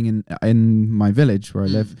was flying in my village where I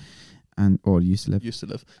live, or used to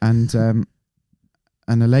live, and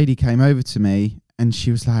a lady came over to me and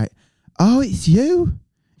she was like, "Oh, it's you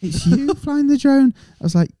flying the drone?" I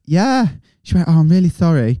was like, "Yeah." She went, "Oh, I'm really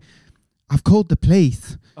sorry. I've called the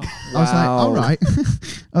police." Oh, wow. I was like, all right.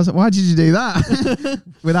 I was like, why did you do that?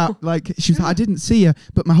 Without like, she was like, I didn't see you,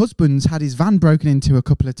 but my husband's had his van broken into a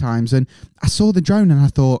couple of times and I saw the drone and I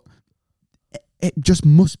thought, it just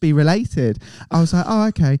must be related. I was like, oh,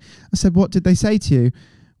 okay. I said, what did they say to you?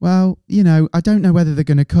 Well, you know, I don't know whether they're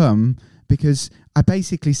going to come because I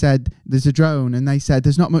basically said, there's a drone and they said,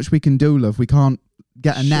 there's not much we can do, love. We can't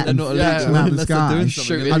get a net and around the sky.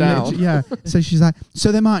 Shoot it down. Yeah. So she's like,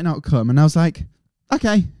 so they might not come. And I was like,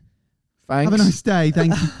 okay. Thanks. Have a nice day.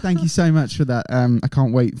 Thank you so much for that. I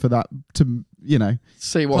can't wait for that to, you know.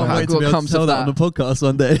 See what comes of that on the podcast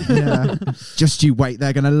one day. Yeah. Just you wait.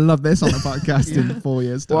 They're going to love this on the podcast in 4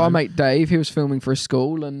 years' time. Well, our mate Dave, he was filming for a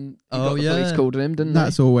school and he got the police called him, didn't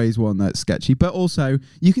That's always one that's sketchy. But also,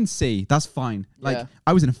 you can see, that's fine. Like,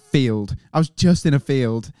 I was in a field. I was just in a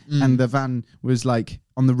field and the van was like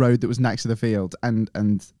on the road that was next to the field. And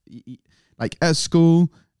like at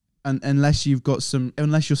school... And unless you're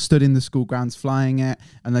stood in the school grounds flying it,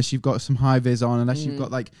 unless you've got some high vis on, unless you've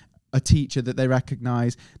got like a teacher that they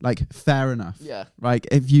recognise, like fair enough. Yeah. Like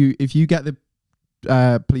if you get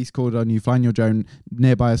the police called on you flying your drone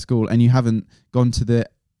nearby a school and you haven't gone to the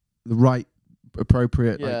right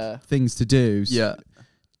appropriate like, things to do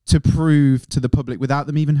to prove to the public without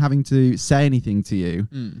them even having to say anything to you.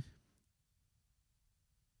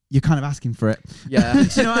 You're kind of asking for it. Yeah. Do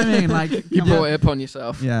you know what I mean? Like you brought it upon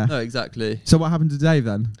yourself. Yeah. No, exactly. So what happened to Dave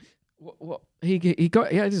then? What he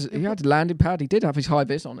had a landing pad. He did have his high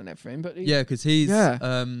vis on and everything, but because he's got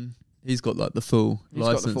like the full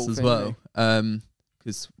license as well.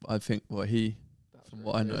 Because I think from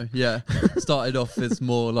what I know, started off as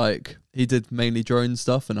more like he did mainly drone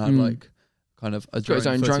stuff and had like kind of a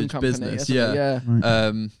drone footage business.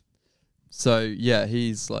 So yeah,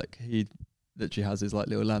 he's like he literally has his like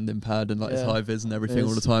little landing pad and like his high vis and everything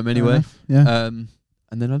all the time anyway. And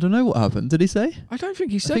then I don't know what happened. Did he say? I don't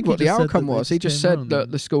think he said what the outcome was. He just said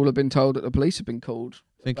that the school had been told that the police had been called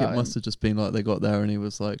I think it must have just been like they got there and he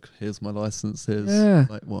was like, "Here's my license. Here's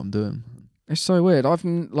like what I'm doing." It's so weird. I've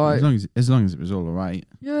like as long as it was all alright.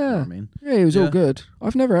 Yeah, you know what I mean, yeah, it was all good.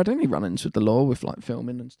 I've never had any run-ins with the law with like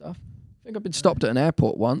filming and stuff. I think I've been stopped at an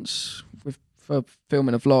airport once for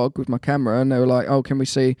filming a vlog with my camera, and they were like, "Oh, can we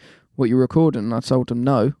see what you're recording?" And I told them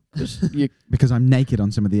no, because I'm naked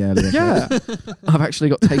on some of the earlier. Yeah, I've actually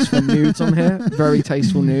got tasteful nudes on here, very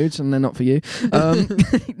tasteful nudes, and they're not for you.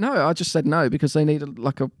 No, I just said no because they needed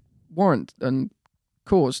like a warrant and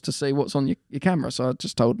cause to see what's on your camera. So I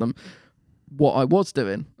just told them what I was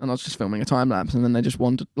doing, and I was just filming a time lapse, and then they just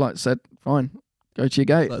said, "Fine, go to your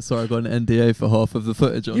gate." Like, sorry, I got an NDA for half of the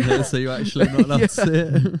footage on here, so you're actually not allowed to see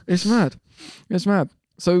it. It's mad.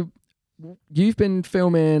 So you've been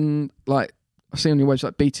filming, like, I see on your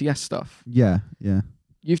website, BTS stuff. Yeah.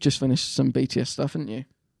 You've just finished some BTS stuff, haven't you?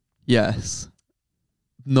 Yes.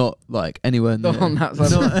 Not like anywhere near. Not on that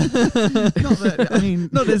level. Not that, I mean,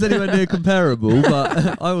 not there's anywhere near comparable,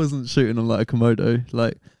 but I wasn't shooting on like a Komodo.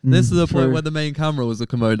 Like this is the point where the main camera was a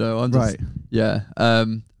Komodo. I'm just, yeah.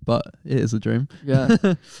 But it is a dream. Yeah.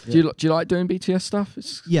 Do you like doing BTS stuff?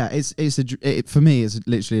 For me, it's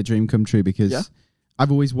literally a dream come true because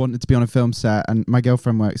I've always wanted to be on a film set, and my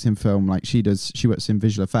girlfriend works in film. Like she works in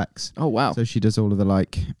visual effects. Oh wow! So she does all of the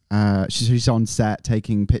like. She's on set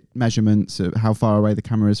taking measurements of how far away the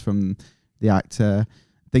camera is from the actor,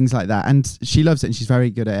 things like that. And she loves it, and she's very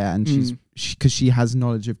good at it. And because she has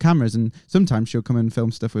knowledge of cameras, and sometimes she'll come and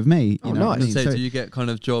film stuff with me. You know nice. what I mean? So do you get kind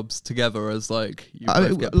of jobs together as like you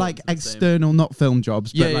like external, not film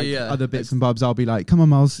jobs, but other bits and bobs? I'll be like, "Come on,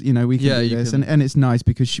 Miles, we can do this," and it's nice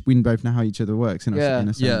because we both know how each other works in a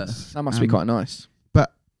sense. Yeah, that must be quite nice.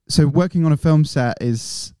 But so working on a film set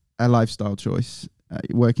is a lifestyle choice.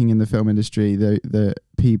 Working in the film industry, the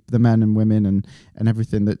men and women and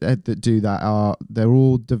everything that do that they've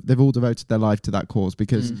all devoted their life to that cause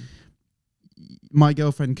because. My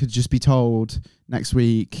girlfriend could just be told next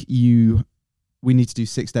week, we need to do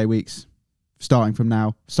 6-day weeks starting from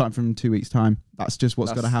 2 weeks time. That's just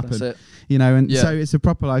what's got to happen, that's it. So it's a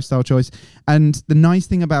proper lifestyle choice. And the nice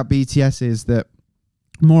thing about BTS is that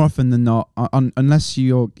more often than not, unless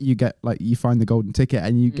you get like, you find the golden ticket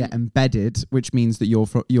and you get embedded, which means that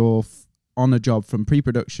you're on a job from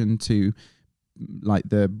pre-production to like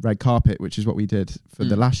the red carpet, which is what we did for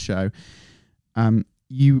the last show.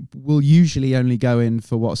 You will usually only go in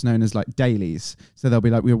for what's known as like dailies. So they'll be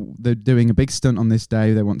like, they're doing a big stunt on this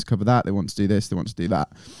day. They want to cover that. They want to do this. They want to do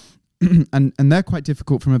that. and they're quite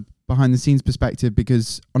difficult from a behind the scenes perspective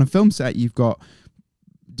because on a film set, you've got,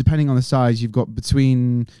 depending on the size, you've got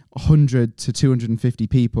between 100 to 250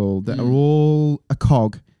 people that are all a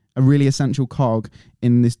really essential cog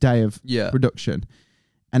in this day of production.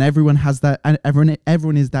 And everyone has that, and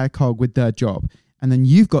everyone is their cog with their job. And then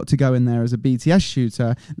you've got to go in there as a BTS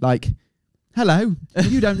shooter, like, hello,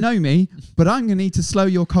 you don't know me, but I'm going to need to slow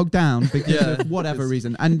your cog down because of whatever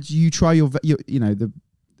reason. And you try you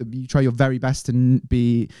try your very best to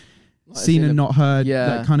be seen and not heard.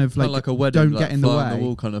 That kind of like a wedding, don't get in the way, on the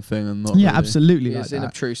wall kind of thing, and not absolutely. It's as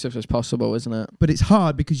obtrusive as possible, isn't it? But it's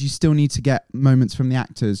hard because you still need to get moments from the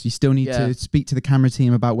actors. You still need to speak to the camera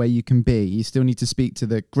team about where you can be. You still need to speak to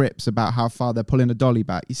the grips about how far they're pulling a dolly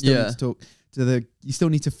back. You still need to talk to you still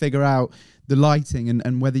need to figure out the lighting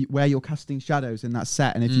and where you're casting shadows in that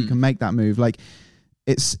set, and if you can make that move. Like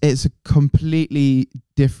it's a completely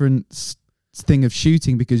different thing of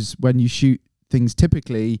shooting because when you shoot things,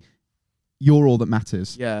 typically you're all that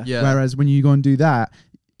matters. Whereas when you go and do that,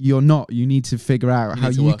 you're not. You need to figure out how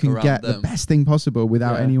you can get the best thing possible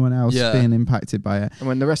without anyone else being impacted by it. And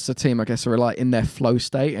when the rest of the team, I guess, are like in their flow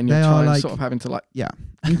state, and you're trying like, sort of having to like,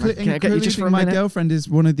 Can I get you just for my girlfriend is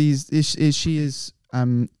one of these. She is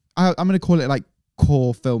I'm going to call it like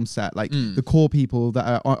core film set, like the core people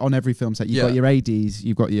that are on every film set. You've got your ADs,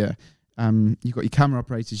 you've got your camera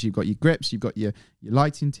operators, you've got your grips, you've got your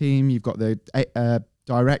lighting team, you've got the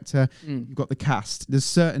director, you've got the cast. There's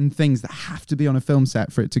certain things that have to be on a film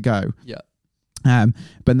set for it to go.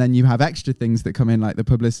 But then you have extra things that come in, like the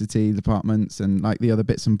publicity departments and like the other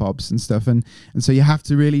bits and bobs and stuff, and so you have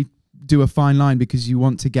to really do a fine line because you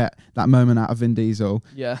want to get that moment out of Vin Diesel,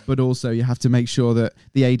 but also you have to make sure that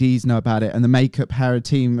the ADs know about it and the makeup hair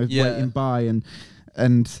team are waiting by,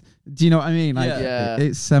 and do you know what I mean? Like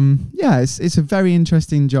it's a very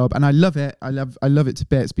interesting job, and I love it. I love it to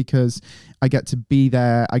bits because I get to be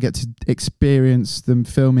there. I get to experience them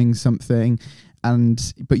filming something,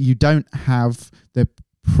 but you don't have the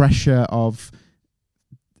pressure of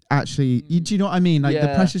actually. Do you know what I mean? Like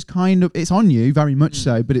the pressure's kind of, it's on you very much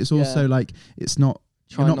so, but it's also like it's not.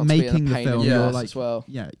 You're not making the film. You're like,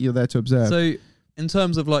 you're there to observe. So in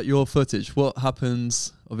terms of like your footage, what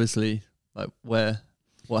happens? Obviously, like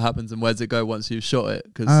what happens and where does it go once you've shot it?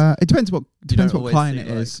 Because it depends what client it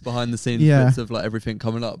is. Like, behind the scenes bits of like everything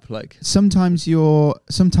coming up. Like sometimes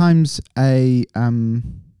a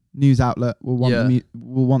news outlet will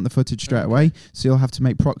want the footage straight away, so you'll have to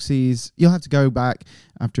make proxies. You'll have to go back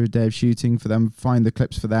after a day of shooting for them, find the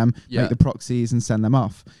clips for them, make the proxies and send them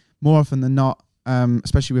off. More often than not,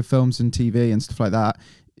 especially with films and TV and stuff like that,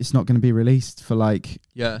 it's not going to be released for like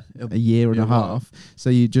a year and a half. So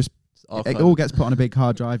you just it all gets put on a big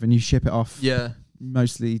hard drive and you ship it off.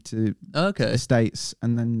 Mostly to the States,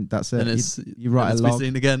 and then that's it. And you write a log.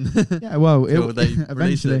 Seen again. Yeah, well,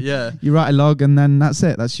 eventually, you write a log, and then that's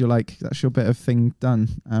it. That's your bit of thing done.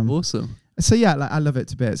 Awesome. So yeah, like I love it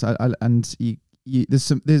to bits.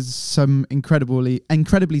 There's some incredibly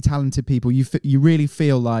talented people. You really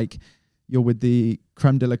feel like you're with the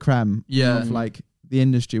creme de la creme of like the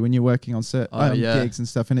industry when you're working on certain gigs and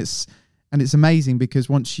stuff, and it's amazing because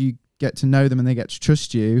once you get to know them and they get to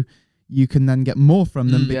trust you, you can then get more from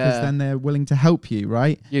them because then they're willing to help you,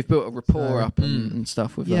 right? You've built a rapport up and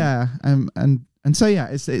stuff with them. Yeah, and so yeah,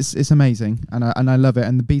 it's amazing, and I love it.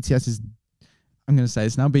 And the BTS is, I'm going to say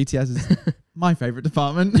it's now BTS is my favorite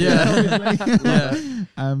department.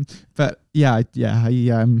 But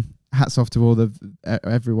hats off to all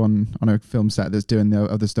everyone on a film set that's doing the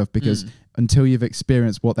other stuff, because until you've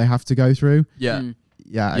experienced what they have to go through,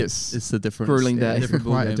 it's a different grueling day. It's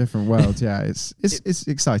quite a different world. Yeah, it's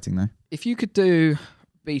exciting though. If you could do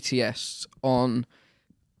BTS on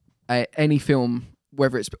any film,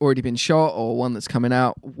 whether it's already been shot or one that's coming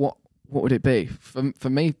out, what would it be? For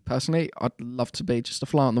me personally, I'd love to be just a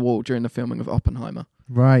fly on the wall during the filming of Oppenheimer.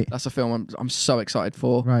 Right, that's a film I'm so excited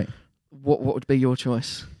for. Right, what would be your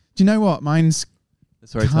choice? Do you know what? Mine's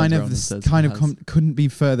couldn't be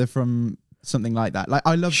further from something like that. Like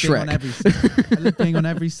I love being on every set. I love being on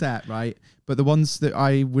every set, right? But the ones that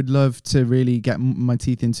I would love to really get my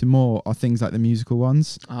teeth into more are things like the musical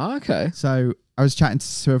ones. Ah, okay. So I was chatting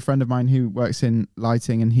to a friend of mine who works in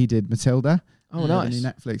lighting, and he did Matilda. Oh, nice. The new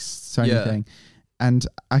Netflix Sony thing. And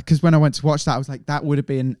because when I went to watch that, I was like, that would have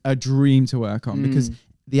been a dream to work on because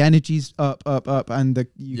the energy's up, and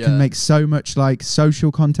you can make so much like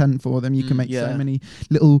social content for them. You can make so many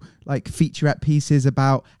little like featurette pieces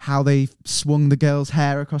about how they swung the girl's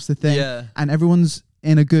hair across the thing, and everyone's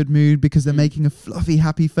in a good mood because they're making a fluffy,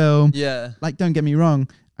 happy film. Yeah, like don't get me wrong.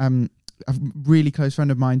 A really close friend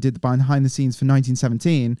of mine did the behind the scenes for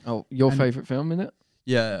 1917. Oh, your favourite film, isn't it?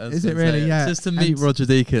 Yeah, is it really? Yeah, just to meet Roger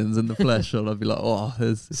Deakins in the flesh, I'd be like, oh,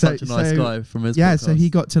 there's such a nice guy from his podcast. So he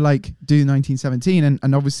got to like do 1917,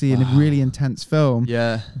 and obviously in a really intense film.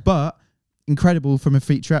 Yeah, but incredible from a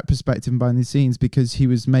featurette perspective behind the scenes because he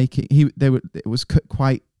was making it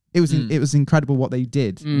was incredible what they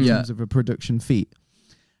did in terms of a production feat.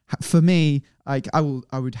 For me, like I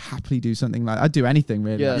would happily do something like I'd do anything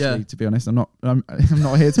really. Actually, to be honest, I'm not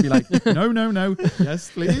here to be like no,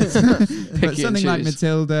 yes please. But something like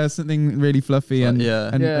Matilda, something really fluffy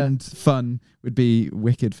and fun would be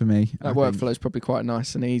wicked for me. That workflow is probably quite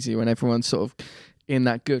nice and easy when everyone's sort of in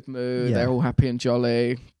that good mood. They're all happy and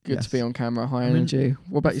jolly. Good to be on camera, high energy.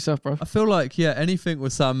 What about yourself, bro? I feel like anything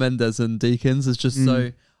with Sam Mendes and Deakins is just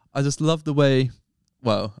so. I just love the way.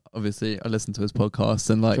 Well, obviously, I listen to his podcast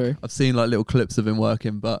and like I've seen like little clips of him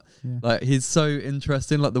working, but like he's so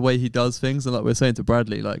interesting, like the way he does things, and like we're saying to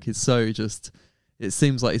Bradley, like he's so just. It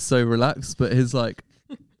seems like he's so relaxed, but his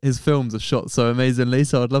films are shot so amazingly.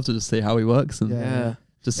 So I'd love to just see how he works. And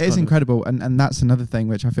just it's incredible, and that's another thing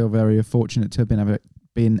which I feel very fortunate to have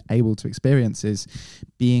been able to experience is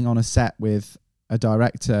being on a set with a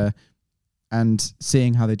director. And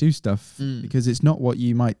seeing how they do stuff because it's not what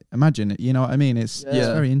you might imagine. You know what I mean? It's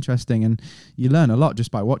very interesting, and you learn a lot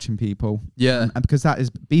just by watching people. Yeah, and because that is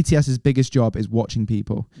BTS's biggest job is watching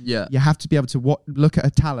people. Yeah, you have to be able to look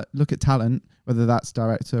at talent, whether that's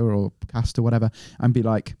director or cast or whatever, and be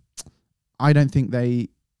like, I don't think they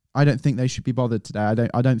should be bothered today.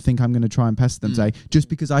 I don't think I'm going to try and pester them today, just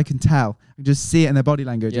because I can tell. I just see it in their body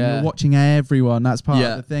language. And you're watching everyone. That's part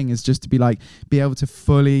of the thing, is just to be able to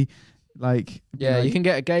fully. You can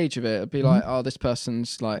get a gauge of it. It'd be like, oh, this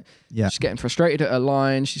person's like, she's getting frustrated at her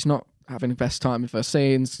line. She's not having the best time with her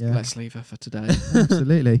scenes. Let's leave her for today.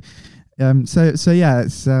 Absolutely. So yeah,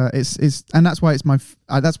 it's and that's why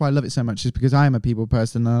that's why I love it so much, is because I am a people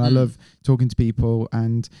person and I love talking to people,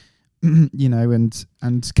 and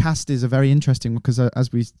and cast is a very interesting, because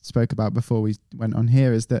as we spoke about before we went on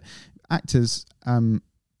here, is that actors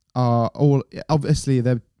are all obviously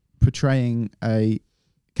they're portraying a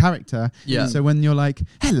character. Yeah. So when you're like,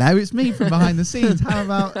 hello, it's me from behind the scenes. How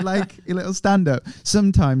about like a little stand up?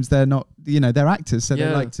 Sometimes they're not, they're actors. So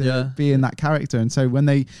they like to be in that character. And so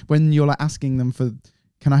when you're like asking them for,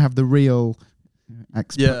 can I have the real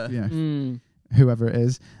expert, whoever it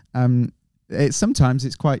is, sometimes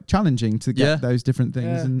it's quite challenging to get those different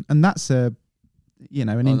things. And that's an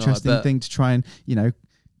interesting thing to try and,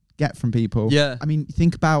 get from people. Yeah. I mean,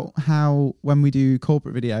 think about how when we do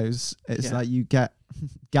corporate videos, it's like you get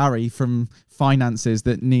Gary from finances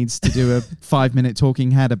that needs to do a 5-minute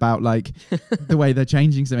talking head about like the way they're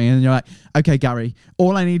changing something, and you're like, okay, Gary,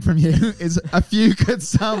 all I need from you is a few good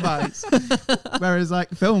sound bites. Whereas like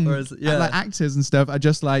film, like actors and stuff are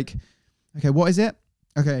just like, okay, what is it?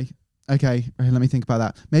 Okay, let me think about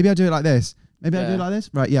that. Maybe I'll do it like this. Maybe I'll do it like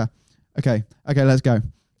this. Right, yeah. Okay, let's go.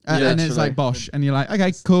 And it's like bosh, and you're like,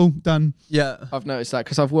 okay, cool, done. Yeah, I've noticed that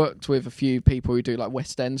because I've worked with a few people who do like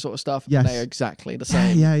West End sort of stuff. Yes. And they're exactly the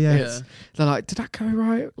same. Yeah. They're like, did that go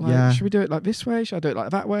right? Like, should we do it like this way? Should I do it like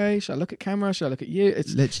that way? Should I look at camera? Should I look at you?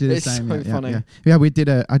 It's literally the same. So funny. Yeah, we did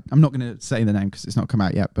I'm not going to say the name because it's not come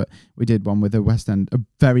out yet, but we did one with a West End, a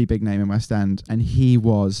very big name in West End, and he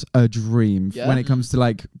was a dream when it comes to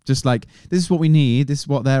like, just like, this is what we need, this is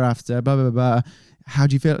what they're after, blah, blah, blah. How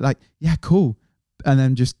do you feel? Like, yeah, cool. And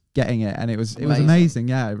then just getting it, and it was amazing.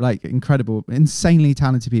 Yeah, like incredible, insanely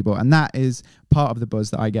talented people, and that is part of the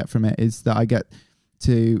buzz that I get from it, is that I get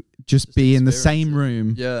to just be in the same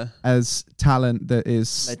room as talent that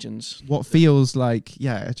is legends. What feels like,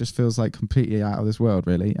 it just feels like completely out of this world,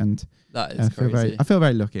 really. And that is crazy. I feel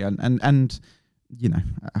very lucky, and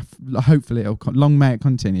hopefully long may it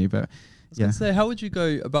continue. But I was gonna say, how would you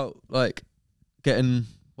go about like getting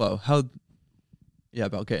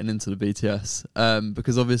about getting into the BTS,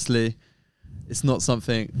 because obviously it's not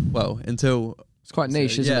something, until it's quite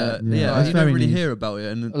niche, isn't it? Yeah, you don't really hear about it,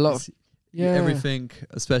 and a lot of everything,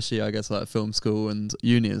 especially I guess like film school and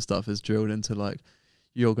uni and stuff, is drilled into like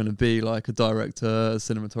you're going to be like a director, a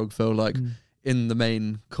cinematographer, like in the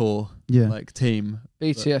main core like team.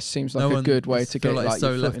 BTS seems like a good way to get like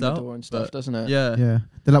your foot in the door and stuff, doesn't it? Yeah.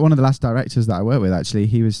 They're like one of the last directors that I worked with. Actually,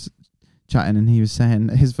 he was chatting and he was saying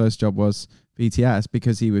his first job was BTS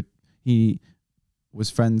because he was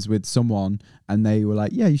friends with someone and they were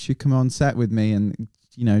like, yeah, you should come on set with me and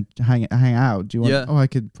hang out. Do you want? I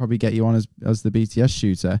could probably get you on as the BTS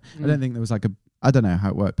shooter. I don't think there was like I don't know how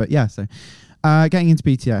it worked, but so getting into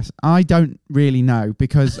BTS, I don't really know,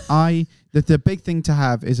 because the big thing to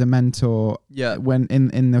have is a mentor. When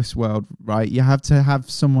in this world, right, you have to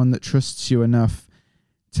have someone that trusts you enough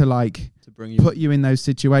to like put you in those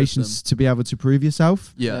situations to be able to prove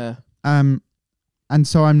yourself. And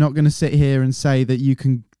so I'm not going to sit here and say that you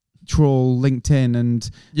can trawl LinkedIn and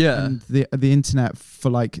the internet for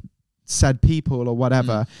like said people or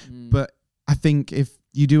whatever. But I think if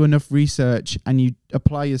you do enough research and you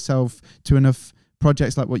apply yourself to enough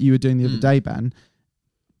projects like what you were doing the other day, Ben,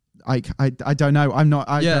 I don't know.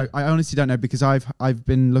 I honestly don't know, because I've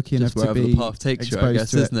been lucky enough to be the path takes you, I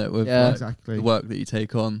guess, isn't it? With exactly the work that you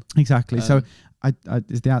take on. Exactly. So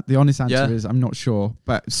the honest answer is I'm not sure,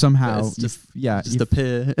 but somehow it's just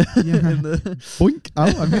appear. In the boink. Oh,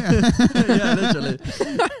 I'm here.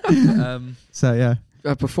 Literally. So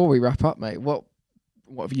before we wrap up, mate, what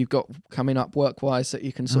have you got coming up work wise that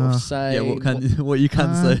you can sort of say? What you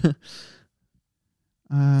can say?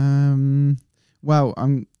 Well,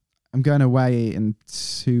 I'm going away in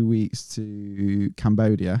 2 weeks to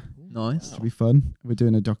Cambodia. Nice. It'll be fun. We're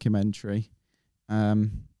doing a documentary.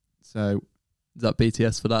 So is that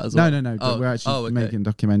BTS for that as well? No. We're actually making a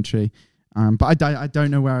documentary. But I don't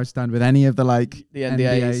know where I stand with any of the like the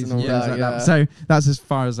NDAs and all that. Like that. So that's as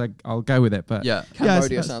far as I'll go with it. But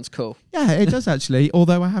Cambodia sounds cool. Yeah, it does actually.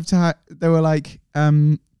 Although I have to, they were like,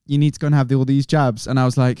 you need to go and have all these jabs, and I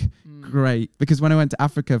was like, great, because when I went to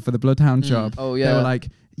Africa for the Bloodhound job, they were like,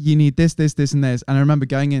 you need this, and this. And I remember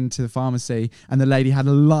going into the pharmacy and the lady had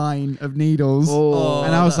a line of needles.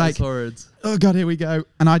 And I was like, oh God, here we go.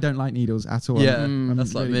 And I don't like needles at all. Yeah,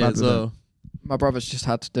 that's really like me as well. My brother's just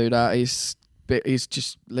had to do that. He's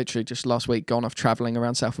just literally just last week gone off travelling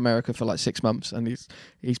around South America for like 6 months, and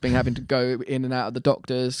he's been having to go in and out of the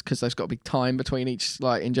doctors because there's got to be time between each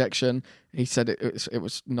like injection. He said it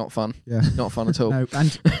was not fun. Yeah, not fun at all. No,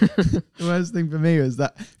 and the worst thing for me was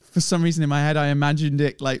that for some reason in my head I imagined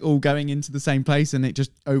it like all going into the same place, and it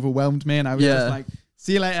just overwhelmed me, and I was just like,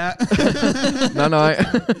 see you later. No.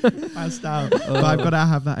 Passed out. But I've got to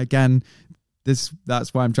have that again.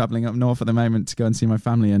 That's why I'm travelling up north at the moment, to go and see my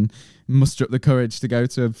family and muster up the courage to go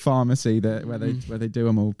to a pharmacy where they do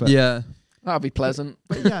them all. But That'll be pleasant.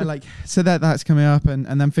 But yeah, like, so that's coming up, and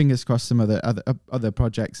then fingers crossed some other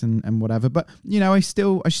projects and whatever. But you know, I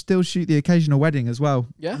still shoot the occasional wedding as well.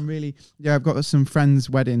 Yeah. I'm really, I've got some friends'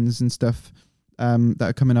 weddings and stuff that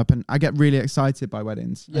are coming up, and I get really excited by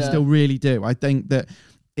weddings. I still really do. I think that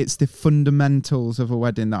it's the fundamentals of a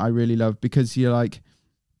wedding that I really love, because you're like,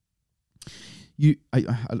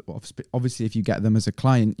 obviously if you get them as a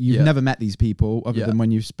client, you've never met these people other than when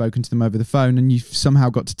you've spoken to them over the phone, and you've somehow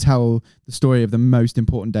got to tell the story of the most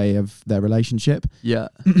important day of their relationship. Yeah.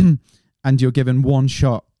 And you're given one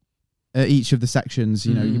shot at each of the sections,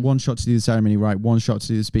 you know, one shot to do the ceremony right, one shot to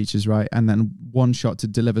do the speeches right, and then one shot to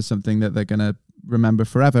deliver something that they're going to remember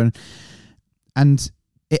forever. And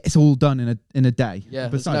it's all done in a day. Yeah,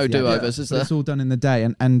 there's no do-overs, is there? It's all done in the day,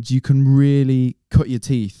 and you can really cut your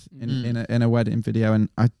teeth in a wedding video. And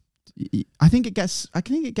I think it gets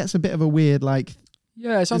a bit of a weird, like,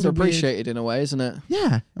 yeah, it's underappreciated in a way, isn't it?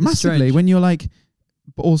 Yeah, massively. Strange. When you're like,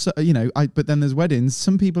 but also, you know, but then there's weddings.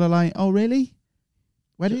 Some people are like, oh really,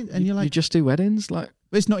 wedding, and you're like, you just do weddings, like.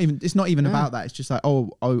 But it's not even about that. It's just like,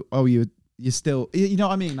 you're still, you know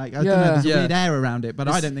what I mean? Like, I don't know, there's a weird air around it, but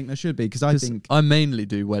I don't think there should be, because I think I mainly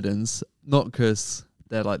do weddings, not because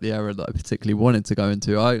they're like the area that I particularly wanted to go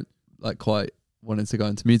into. I like quite wanted to go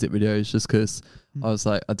into music videos just because I was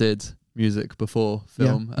like, I did music before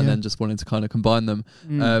film and then just wanted to kind of combine them.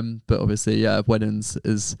 But obviously, weddings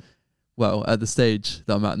is, well, at the stage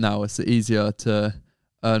that I'm at now, it's easier to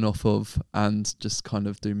earn off of and just kind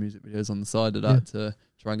of do music videos on the side of that to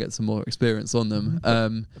try and get some more experience on them.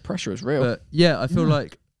 The pressure is real. But yeah, I feel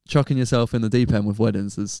like chucking yourself in the deep end with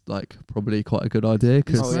weddings is like probably quite a good idea,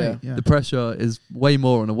 because the pressure is way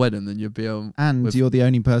more on a wedding than you'd be on. And you're the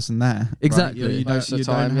only person there. Exactly. Right? Most of the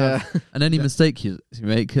time, And any mistake you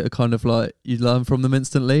make are kind of like, you learn from them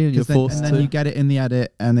instantly, and you're forced to. And then you get it in the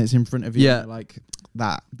edit and it's in front of you. Yeah. Like,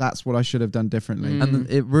 that's what I should have done differently. And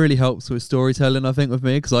it really helps with storytelling, I think, with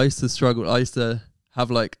me, because I used to struggle. I used to have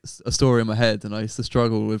like a story in my head, and I used to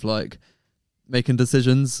struggle with like making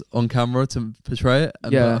decisions on camera to portray it.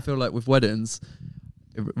 And I feel like with weddings,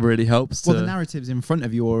 it really helps. Well, the narrative's in front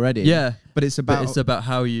of you already. Yeah, but it's about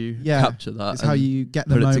how you capture that. It's how you get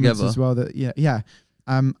the moments together as well. That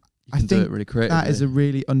I think do it really creatively. That is a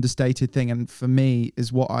really understated thing, and for me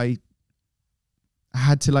is what I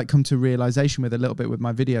had to like come to realization with a little bit with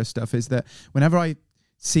my video stuff, is that whenever I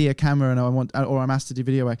see a camera and I'm asked to do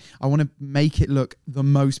video, I want to make it look the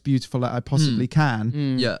most beautiful that I possibly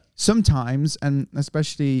can. Yeah. Sometimes, and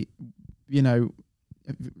especially, you know,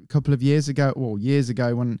 a couple of years ago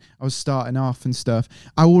when I was starting off and stuff,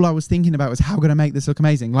 all I was thinking about was how can I make this look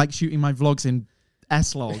amazing, like shooting my vlogs in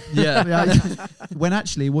S-Log. When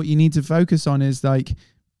actually what you need to focus on is like,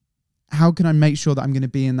 how can I make sure that I'm going to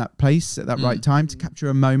be in that place at that right time to capture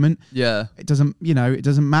a moment? Yeah. It doesn't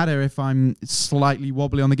matter if I'm slightly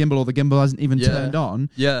wobbly on the gimbal or the gimbal hasn't even turned on.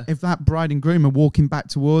 Yeah. If that bride and groom are walking back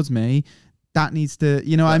towards me, that needs to,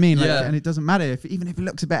 you know what I mean? Like, and it doesn't matter even if it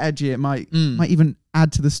looks a bit edgy, it might even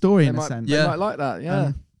add to the story in a sense. They might like that,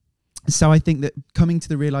 yeah. So I think that coming to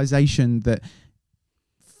the realization that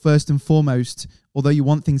first and foremost, although you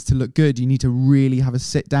want things to look good, you need to really have a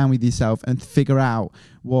sit down with yourself and figure out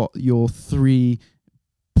what your 3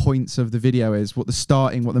 points of the video is, what the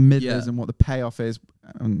starting, what the middle is, and what the payoff is.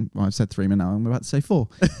 Well, I've said 3 now. I'm about to say 4,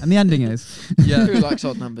 and the ending is. Yeah, who likes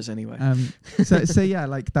odd numbers anyway? So yeah,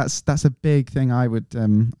 like that's a big thing. I would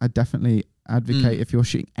I definitely advocate if you're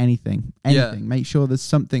shooting anything. Make sure there's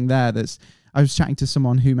something there. I was chatting to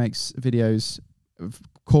someone who makes videos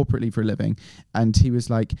corporately for a living, and he was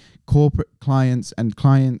like, corporate clients and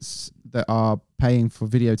clients that are paying for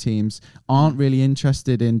video teams aren't really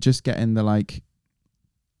interested in just getting the like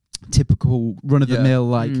typical run-of-the-mill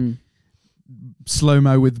like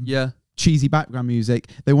slow-mo with cheesy background music.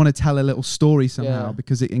 They want to tell a little story somehow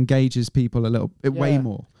because it engages people a little bit way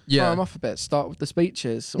more. Throw them off a bit, start with the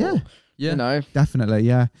speeches or you know, definitely,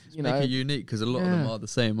 you know, make it unique, because a lot of them are the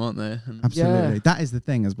same, aren't they? And absolutely, that is the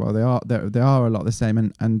thing as well. They are a lot the same,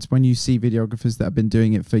 and when you see videographers that have been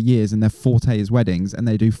doing it for years and their forte is weddings, and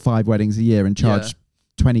they do 5 weddings a year and charge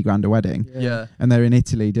 20 grand a wedding, and they're in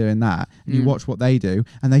Italy doing that, and you watch what they do,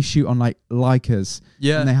 and they shoot on like Leicas,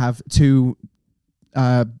 and they have 2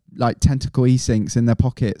 like tentacle e-syncs in their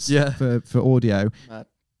pockets for audio.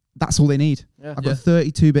 That's all they need. I've got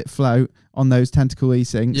 32-bit float on those tentacle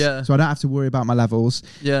e-syncs, so I don't have to worry about my levels.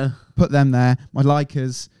 Put them there. My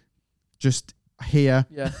Leicas just here.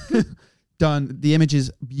 Done. The image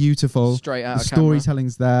is beautiful. Straight out. The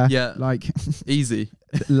storytelling's there. Like easy.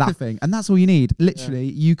 Laughing, and that's all you need. Literally,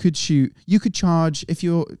 you could charge if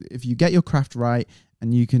you get your craft right,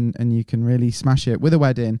 and you can really smash it with a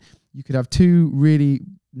wedding. You could have 2 really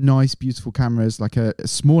nice, beautiful cameras, like as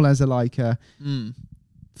small as a Leica,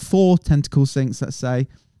 4 tentacle syncs, let's say,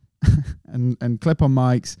 and clip-on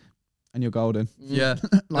mics, and you're golden. Yeah,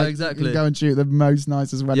 like, exactly. You can go and shoot the most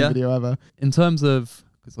nicest wedding video ever. In terms of,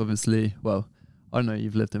 because obviously, well, I know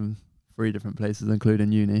you've lived in 3 different places,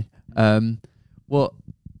 including uni. What,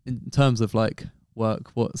 in terms of like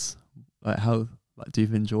work, what's like, how like do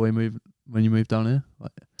you enjoy when you move down here?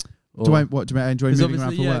 Like, do I enjoy moving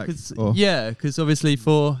around for work? Because obviously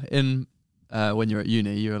when you're at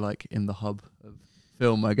uni, you're like in the hub of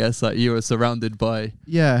film, I guess. Like you were surrounded by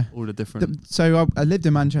all the different. So I lived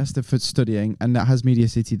in Manchester for studying, and that has Media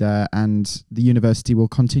City there, and the university will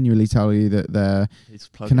continually tell you that their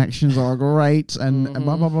connections are great and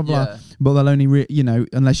blah blah blah blah. But they'll only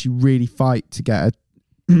unless you really fight to get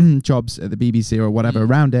jobs at the BBC or whatever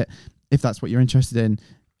around it, if that's what you're interested in.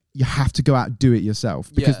 You have to go out and do it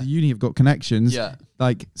yourself because the uni have got connections. Yeah.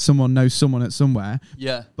 Like someone knows someone at somewhere.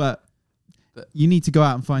 Yeah. But you need to go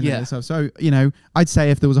out and find it yourself. So, I'd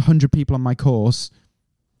say if there was 100 people on my course,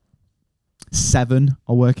 7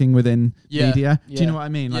 are working within media. Do you know what I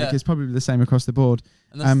mean? Like it's probably the same across the board.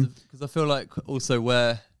 And that's because I feel like also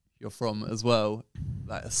where you're from as well,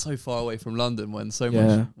 like it's so far away from London when so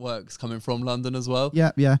much work's coming from London as well.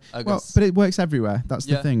 Yeah. I guess. But it works everywhere. That's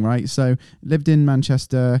the thing, right? So lived in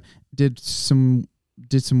Manchester, did some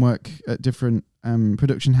work at different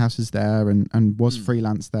production houses there, and was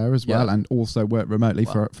freelance there as well, and also worked remotely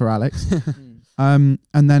for Alex. And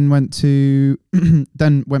then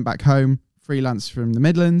went back home, freelance from the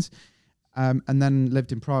Midlands, and then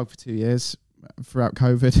lived in Prague for 2 years. Throughout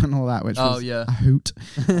COVID and all that, which was a hoot.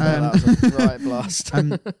 That was a right blast.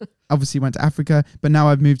 Obviously went to Africa, but now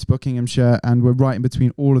I've moved to Buckinghamshire, and we're right in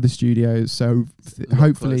between all of the studios. So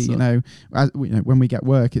hopefully, when we get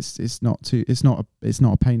work, it's not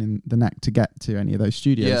a pain in the neck to get to any of those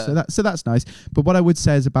studios. So that's nice. But what I would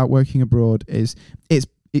say is about working abroad is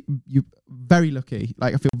you're very lucky.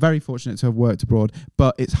 Like I feel very fortunate to have worked abroad,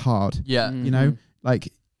 but it's hard. Yeah,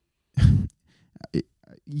 like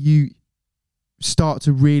you start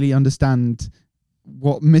to really understand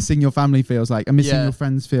what missing your family feels like and missing your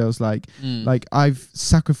friends feels like. Like I've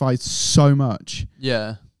sacrificed so much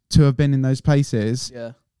to have been in those places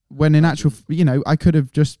when in actual I could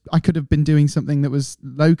have been doing something that was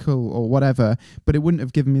local or whatever, but it wouldn't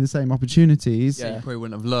have given me the same opportunities. You probably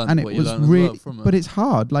wouldn't have learned, and what it you was learned really as well from it. But it's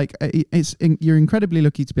hard. Like you're incredibly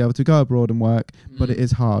lucky to be able to go abroad and work, but it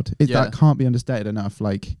is hard. That can't be understated enough.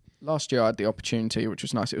 Like last year I had the opportunity, which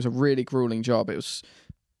was nice. It was a really grueling job. It was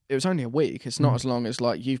only a week. It's not as long as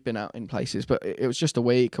like you've been out in places, but it was just a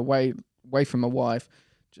week away from my wife.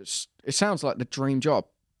 Just it sounds like the dream job.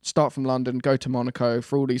 Start from London, go to Monaco,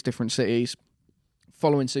 for all these different cities,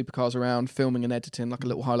 following supercars around, filming and editing like a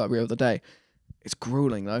little highlight reel of the day. It's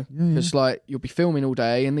grueling though, because like you'll be filming all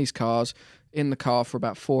day in these cars, in the car for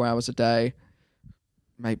about 4 hours a day.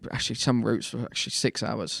 Maybe actually some routes were actually 6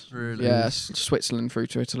 hours. Really? Yeah, Switzerland through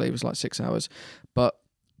to Italy was like 6 hours. But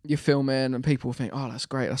you're filming and people think, oh, that's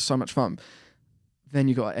great, that's so much fun. Then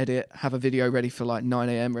you got to edit, have a video ready for like 9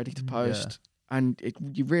 a.m. ready to post. And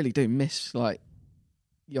you really do miss like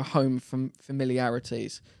your home from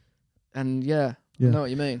familiarities. And I know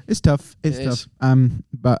what you mean. It's tough. It's tough.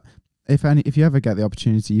 But if you ever get the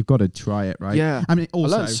opportunity, you've got to try it, right? Yeah. I mean,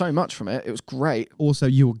 also, I learned so much from it. It was great. Also,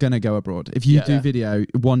 you're gonna go abroad. If you do video,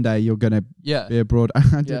 one day you're gonna be abroad.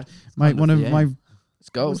 One of my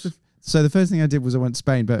goals. So the first thing I did was I went to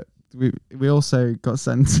Spain, but we also got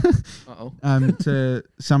sent to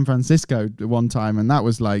San Francisco one time, and that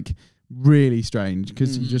was like really strange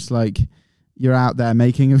because you just like you're out there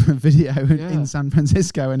making a video in San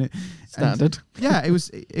Francisco, and standard.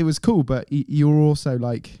 It was cool, but you're also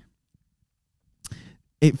like.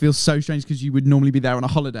 It feels so strange because you would normally be there on a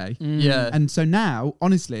holiday. Yeah. And so now,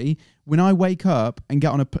 honestly, when I wake up and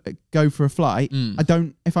get on go for a flight, I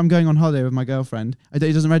don't, if I'm going on holiday with my girlfriend, it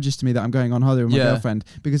doesn't register me that I'm going on holiday with my girlfriend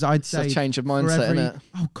because I'd say. It's a change of mindset, isn't it?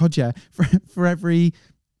 Oh, God, yeah. For every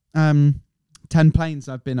 10 planes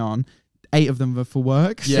I've been on, 8 of them are for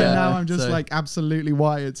work. So now I'm just like absolutely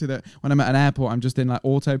wired to that. When I'm at an airport, I'm just in like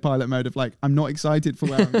autopilot mode of like, I'm not excited for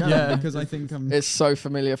where I'm going because I think It's so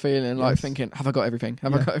familiar feeling, like thinking, have I got everything?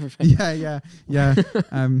 Have I got everything? Yeah.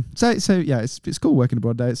 So it's cool working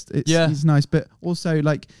abroad though. It's nice, but also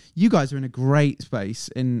like you guys are in a great space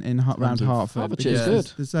in around Hertford. Which is good.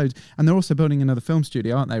 There's loads. And they're also building another film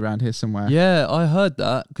studio, aren't they, around here somewhere? Yeah, I heard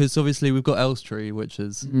that because obviously we've got Elstree, which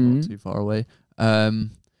is not too far away.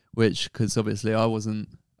 Because obviously a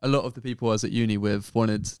lot of the people I was at uni with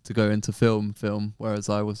wanted to go into film, whereas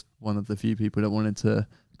I was one of the few people that wanted to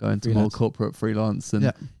go into more corporate freelance.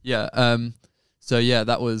 And So yeah,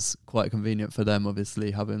 that was quite convenient for them, obviously,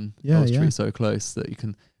 having Elstree so close that you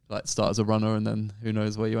can like start as a runner and then who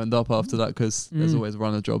knows where you end up after that, because there's always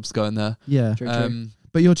runner jobs going there. Yeah. True.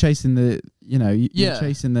 But you're chasing the, you're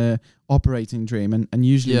chasing the operating dream, and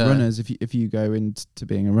usually runners, if you go into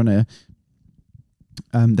being a runner,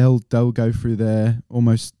 they'll go through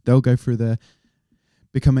the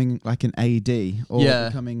becoming like an AD or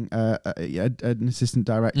becoming an assistant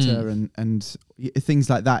director and things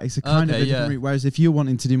like that. It's a kind of a different route. Whereas if you're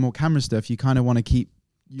wanting to do more camera stuff, you kind of want to keep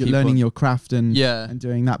learning your craft and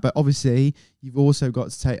doing that. But obviously, you've also got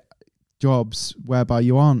to take jobs whereby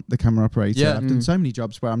you aren't the camera operator. I've done so many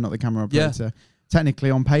jobs where I'm not the camera operator.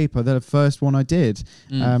 Technically, on paper, the first one I did,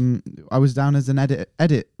 I was down as an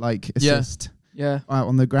edit like assist. Out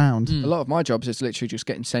on the ground. A lot of my jobs is literally just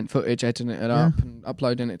getting sent footage, editing it up and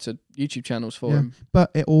uploading it to YouTube channels for them. But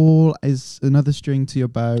it all is another string to your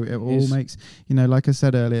bow. It all makes, like I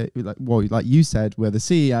said earlier, like you said, we're the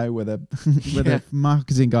CEO, we're the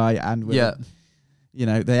marketing guy, and we're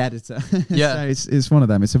the editor. So it's one of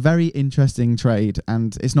them. It's a very interesting trade,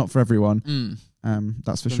 and it's not for everyone.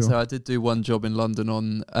 That's for sure. So I did do one job in London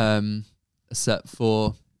on a set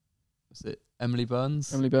for, was it Emily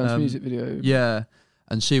Burns' music video. Yeah,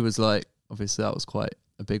 and she was like, obviously that was quite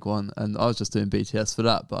a big one, and I was just doing BTS for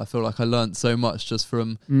that, but I feel like I learned so much just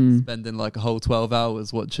from spending like a whole 12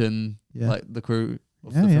 hours watching like the crew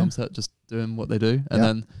of the film set just doing what they do, and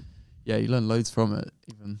then you learn loads from it.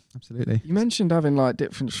 Even absolutely. You mentioned having like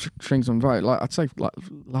different strings on boat. Like I'd say, like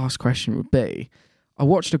last question would be, I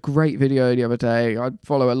watched a great video the other day. I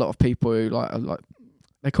follow a lot of people who like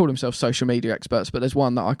they call themselves social media experts, but there's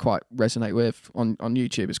one that I quite resonate with on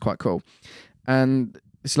YouTube. It's quite cool. And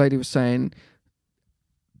this lady was saying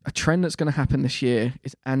a trend that's going to happen this year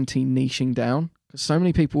is anti-niching down. Because so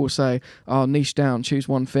many people will say, oh, niche down, choose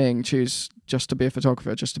one thing, choose just to be a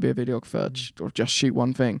photographer, just to be a videographer, or just shoot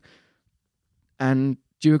one thing. And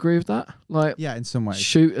do you agree with that? Like, in some ways.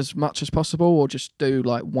 Shoot as much as possible or just do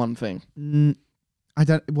like one thing? I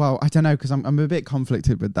don't know, because I'm a bit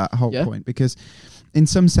conflicted with that whole point, because in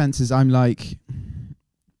some senses I'm like,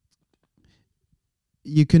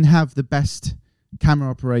 you can have the best camera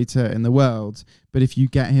operator in the world, but if you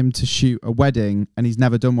get him to shoot a wedding and he's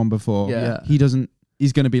never done one before,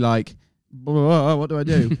 he's going to be like, what do I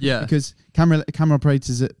do? Because camera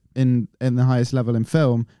operators in the highest level in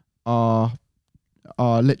film are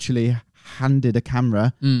literally handed a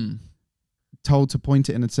camera, told to point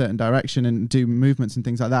it in a certain direction and do movements and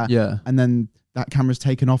things like that. And then that camera's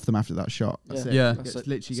taken off them after that shot. That's it. It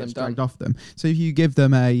literally gets dragged off them. So if you give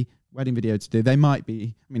them a wedding video to do, they might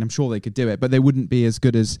be, I'm sure they could do it, but they wouldn't be as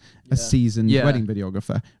good as a seasoned wedding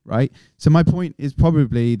videographer, right? So my point is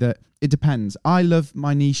probably that it depends. I love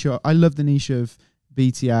my niche. I love the niche of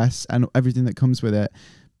BTS and everything that comes with it,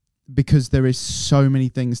 because there is so many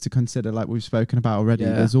things to consider, like we've spoken about already.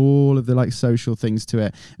 There's all of the like social things to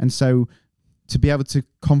it. And so to be able to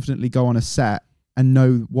confidently go on a set and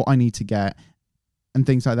know what I need to get and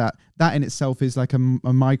things like that, that in itself is like a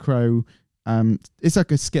micro, it's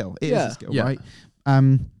like a skill. It is a skill, right?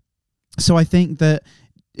 So I think that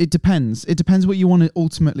it depends. It depends what you want to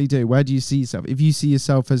ultimately do. Where do you see yourself? If you see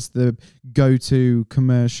yourself as the go-to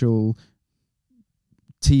commercial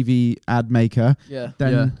TV ad maker,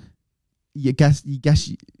 then you guess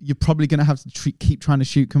you're probably going to have to keep trying to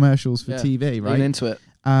shoot commercials for TV, right? Lean into it.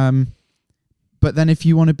 But then if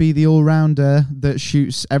you want to be the all-rounder that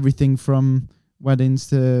shoots everything from weddings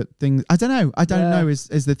to things, I don't know is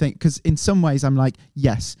the thing. Because in some ways I'm like,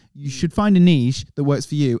 yes, you should find a niche that works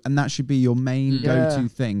for you, and that should be your main go-to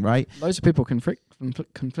thing, right? Loads of people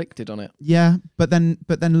conflicted on it. Yeah, but then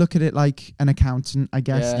look at it like an accountant, I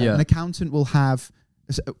guess. An accountant will have,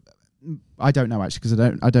 I don't know actually,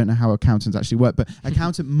 because I don't know how accountants actually work, but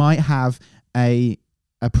accountant might have a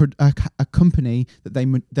company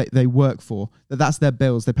that they work for, that's their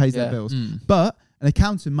bills, they pay their bills. But an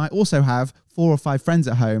accountant might also have 4 or 5 friends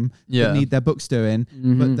at home that need their books doing,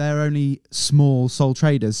 but they're only small sole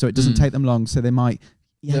traders, so it doesn't take them long. So they might,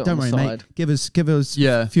 don't worry, mate, give us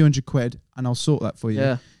a few £100 and I'll sort that for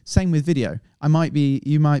you. Same with video.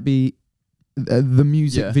 You might be the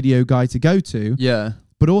music video guy to go to.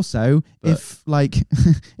 But also,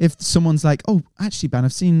 if someone's like, oh, actually, Ben,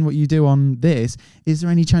 I've seen what you do on this. Is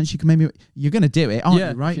there any chance you can you're going to do it, aren't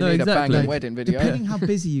you, right? You need a banging wedding video. Depending how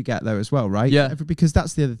busy you get, though, as well, right? Because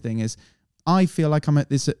that's the other thing is, I feel like I'm at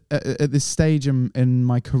this stage in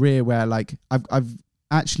my career where, like, I've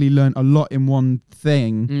actually learned a lot in one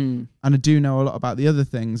thing, and I do know a lot about the other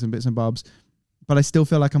things and bits and bobs. But I still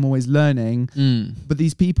feel like I'm always learning. But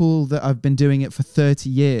these people that have been doing it for 30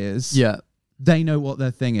 years... they know what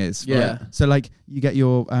their thing is. Right? So like you get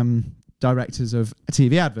your directors of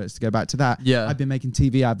TV adverts, to go back to that. Yeah. I've been making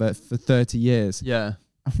TV adverts for 30 years. Yeah.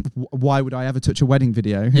 Why would I ever touch a wedding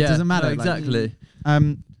video? It doesn't matter. No, exactly.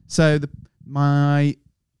 So my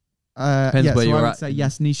Depends where so you're I would at. say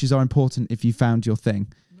yes, niches are important if you found your thing.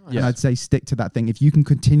 Nice. And I'd say stick to that thing. If you can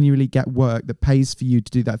continually get work that pays for you to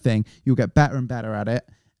do that thing, you'll get better and better at it,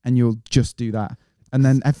 and you'll just do that. And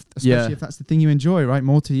then, especially if that's the thing you enjoy, right?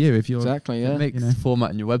 More to you if you're Exactly, yeah. It makes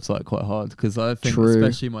formatting your website quite hard, because I think,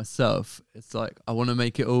 especially myself, it's like I want to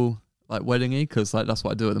make it all like weddingy, because like that's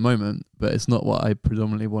what I do at the moment, but it's not what I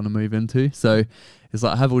predominantly want to move into. So it's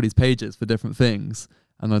like I have all these pages for different things,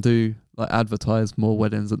 and I do like advertise more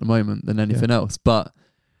weddings at the moment than anything else. But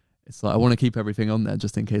it's like I want to keep everything on there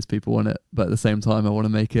just in case people want it. But at the same time, I want to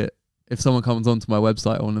make it, if someone comes onto my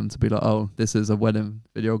website, I want them to be like, oh, this is a wedding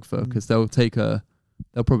videographer, because they'll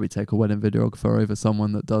probably take a wedding videographer over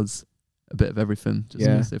someone that does a bit of everything.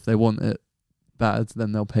 Just if they want it bad,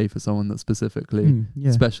 then they'll pay for someone that specifically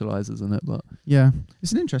specializes in it. But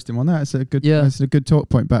it's an interesting one. That's a good it's a good talk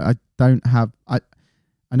point, but I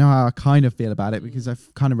know how I kind of feel about it, because I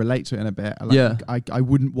kind of relate to it in a bit. I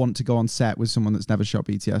wouldn't want to go on set with someone that's never shot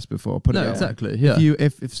BTS before. Exactly. Yeah.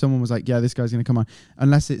 If someone was like, yeah, this guy's going to come on,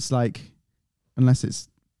 unless it's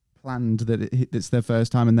planned that it's their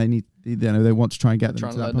first time and they need, they want to try and get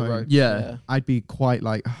them to that point. Yeah. I'd be quite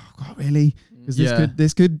like, oh God, really? Because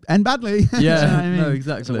this could end badly. Yeah. You know what I mean? No,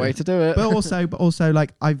 exactly. It's a way to do it. But also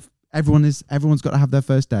like everyone's got to have their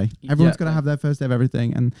first day. Everyone's got to have their first day of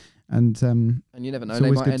everything, and you never know, it's they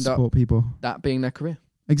always might good end to up support people. that being their career.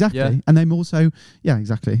 Exactly. Yeah. And then also,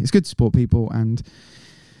 exactly. It's good to support people, and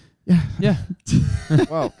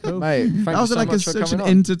Well, mate, thank that you was so like much for such an coming on.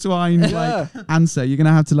 intertwined answer. You're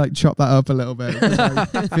gonna have to like chop that up a little bit.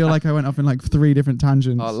 I feel like I went off in like 3 different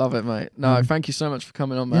tangents. I love it, mate. No, thank you so much for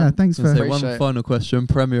coming on, man. Yeah, thanks for one final question: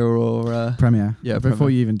 Premiere or Premiere? Yeah, before Premiere.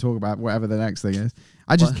 you even talk about whatever the next thing is,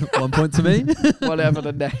 I just 1 point to me. Whatever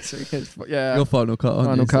the next thing is. Yeah. Your final cut. Aren't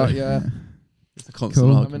Final you? cut. So Yeah. it's a constant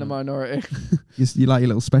Cool. I'm argument. in a minority. you like your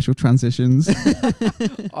little special transitions.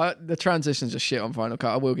 The transitions are shit on Final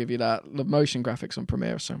Cut. I will give you that. The motion graphics on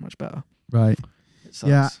Premiere are so much better. Right. It sucks.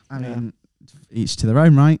 Yeah. I mean, each to their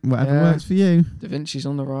own, right? Whatever works for you. Da Vinci's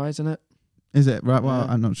on the rise, isn't it? Is it? Right. Well,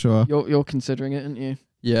 Yeah. I'm not sure. You're considering it, aren't you?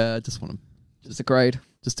 Yeah, I just want to Just a grade. grade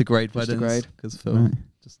Just a weddings, grade. because Phil Right.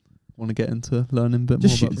 just want to get into learning a bit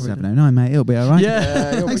Just more shoot about the 709, mate. It'll be all right.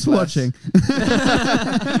 Yeah, you'll be Thanks for blessed. watching.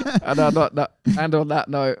 And on that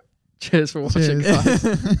note, cheers for watching, Cheers.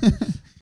 guys.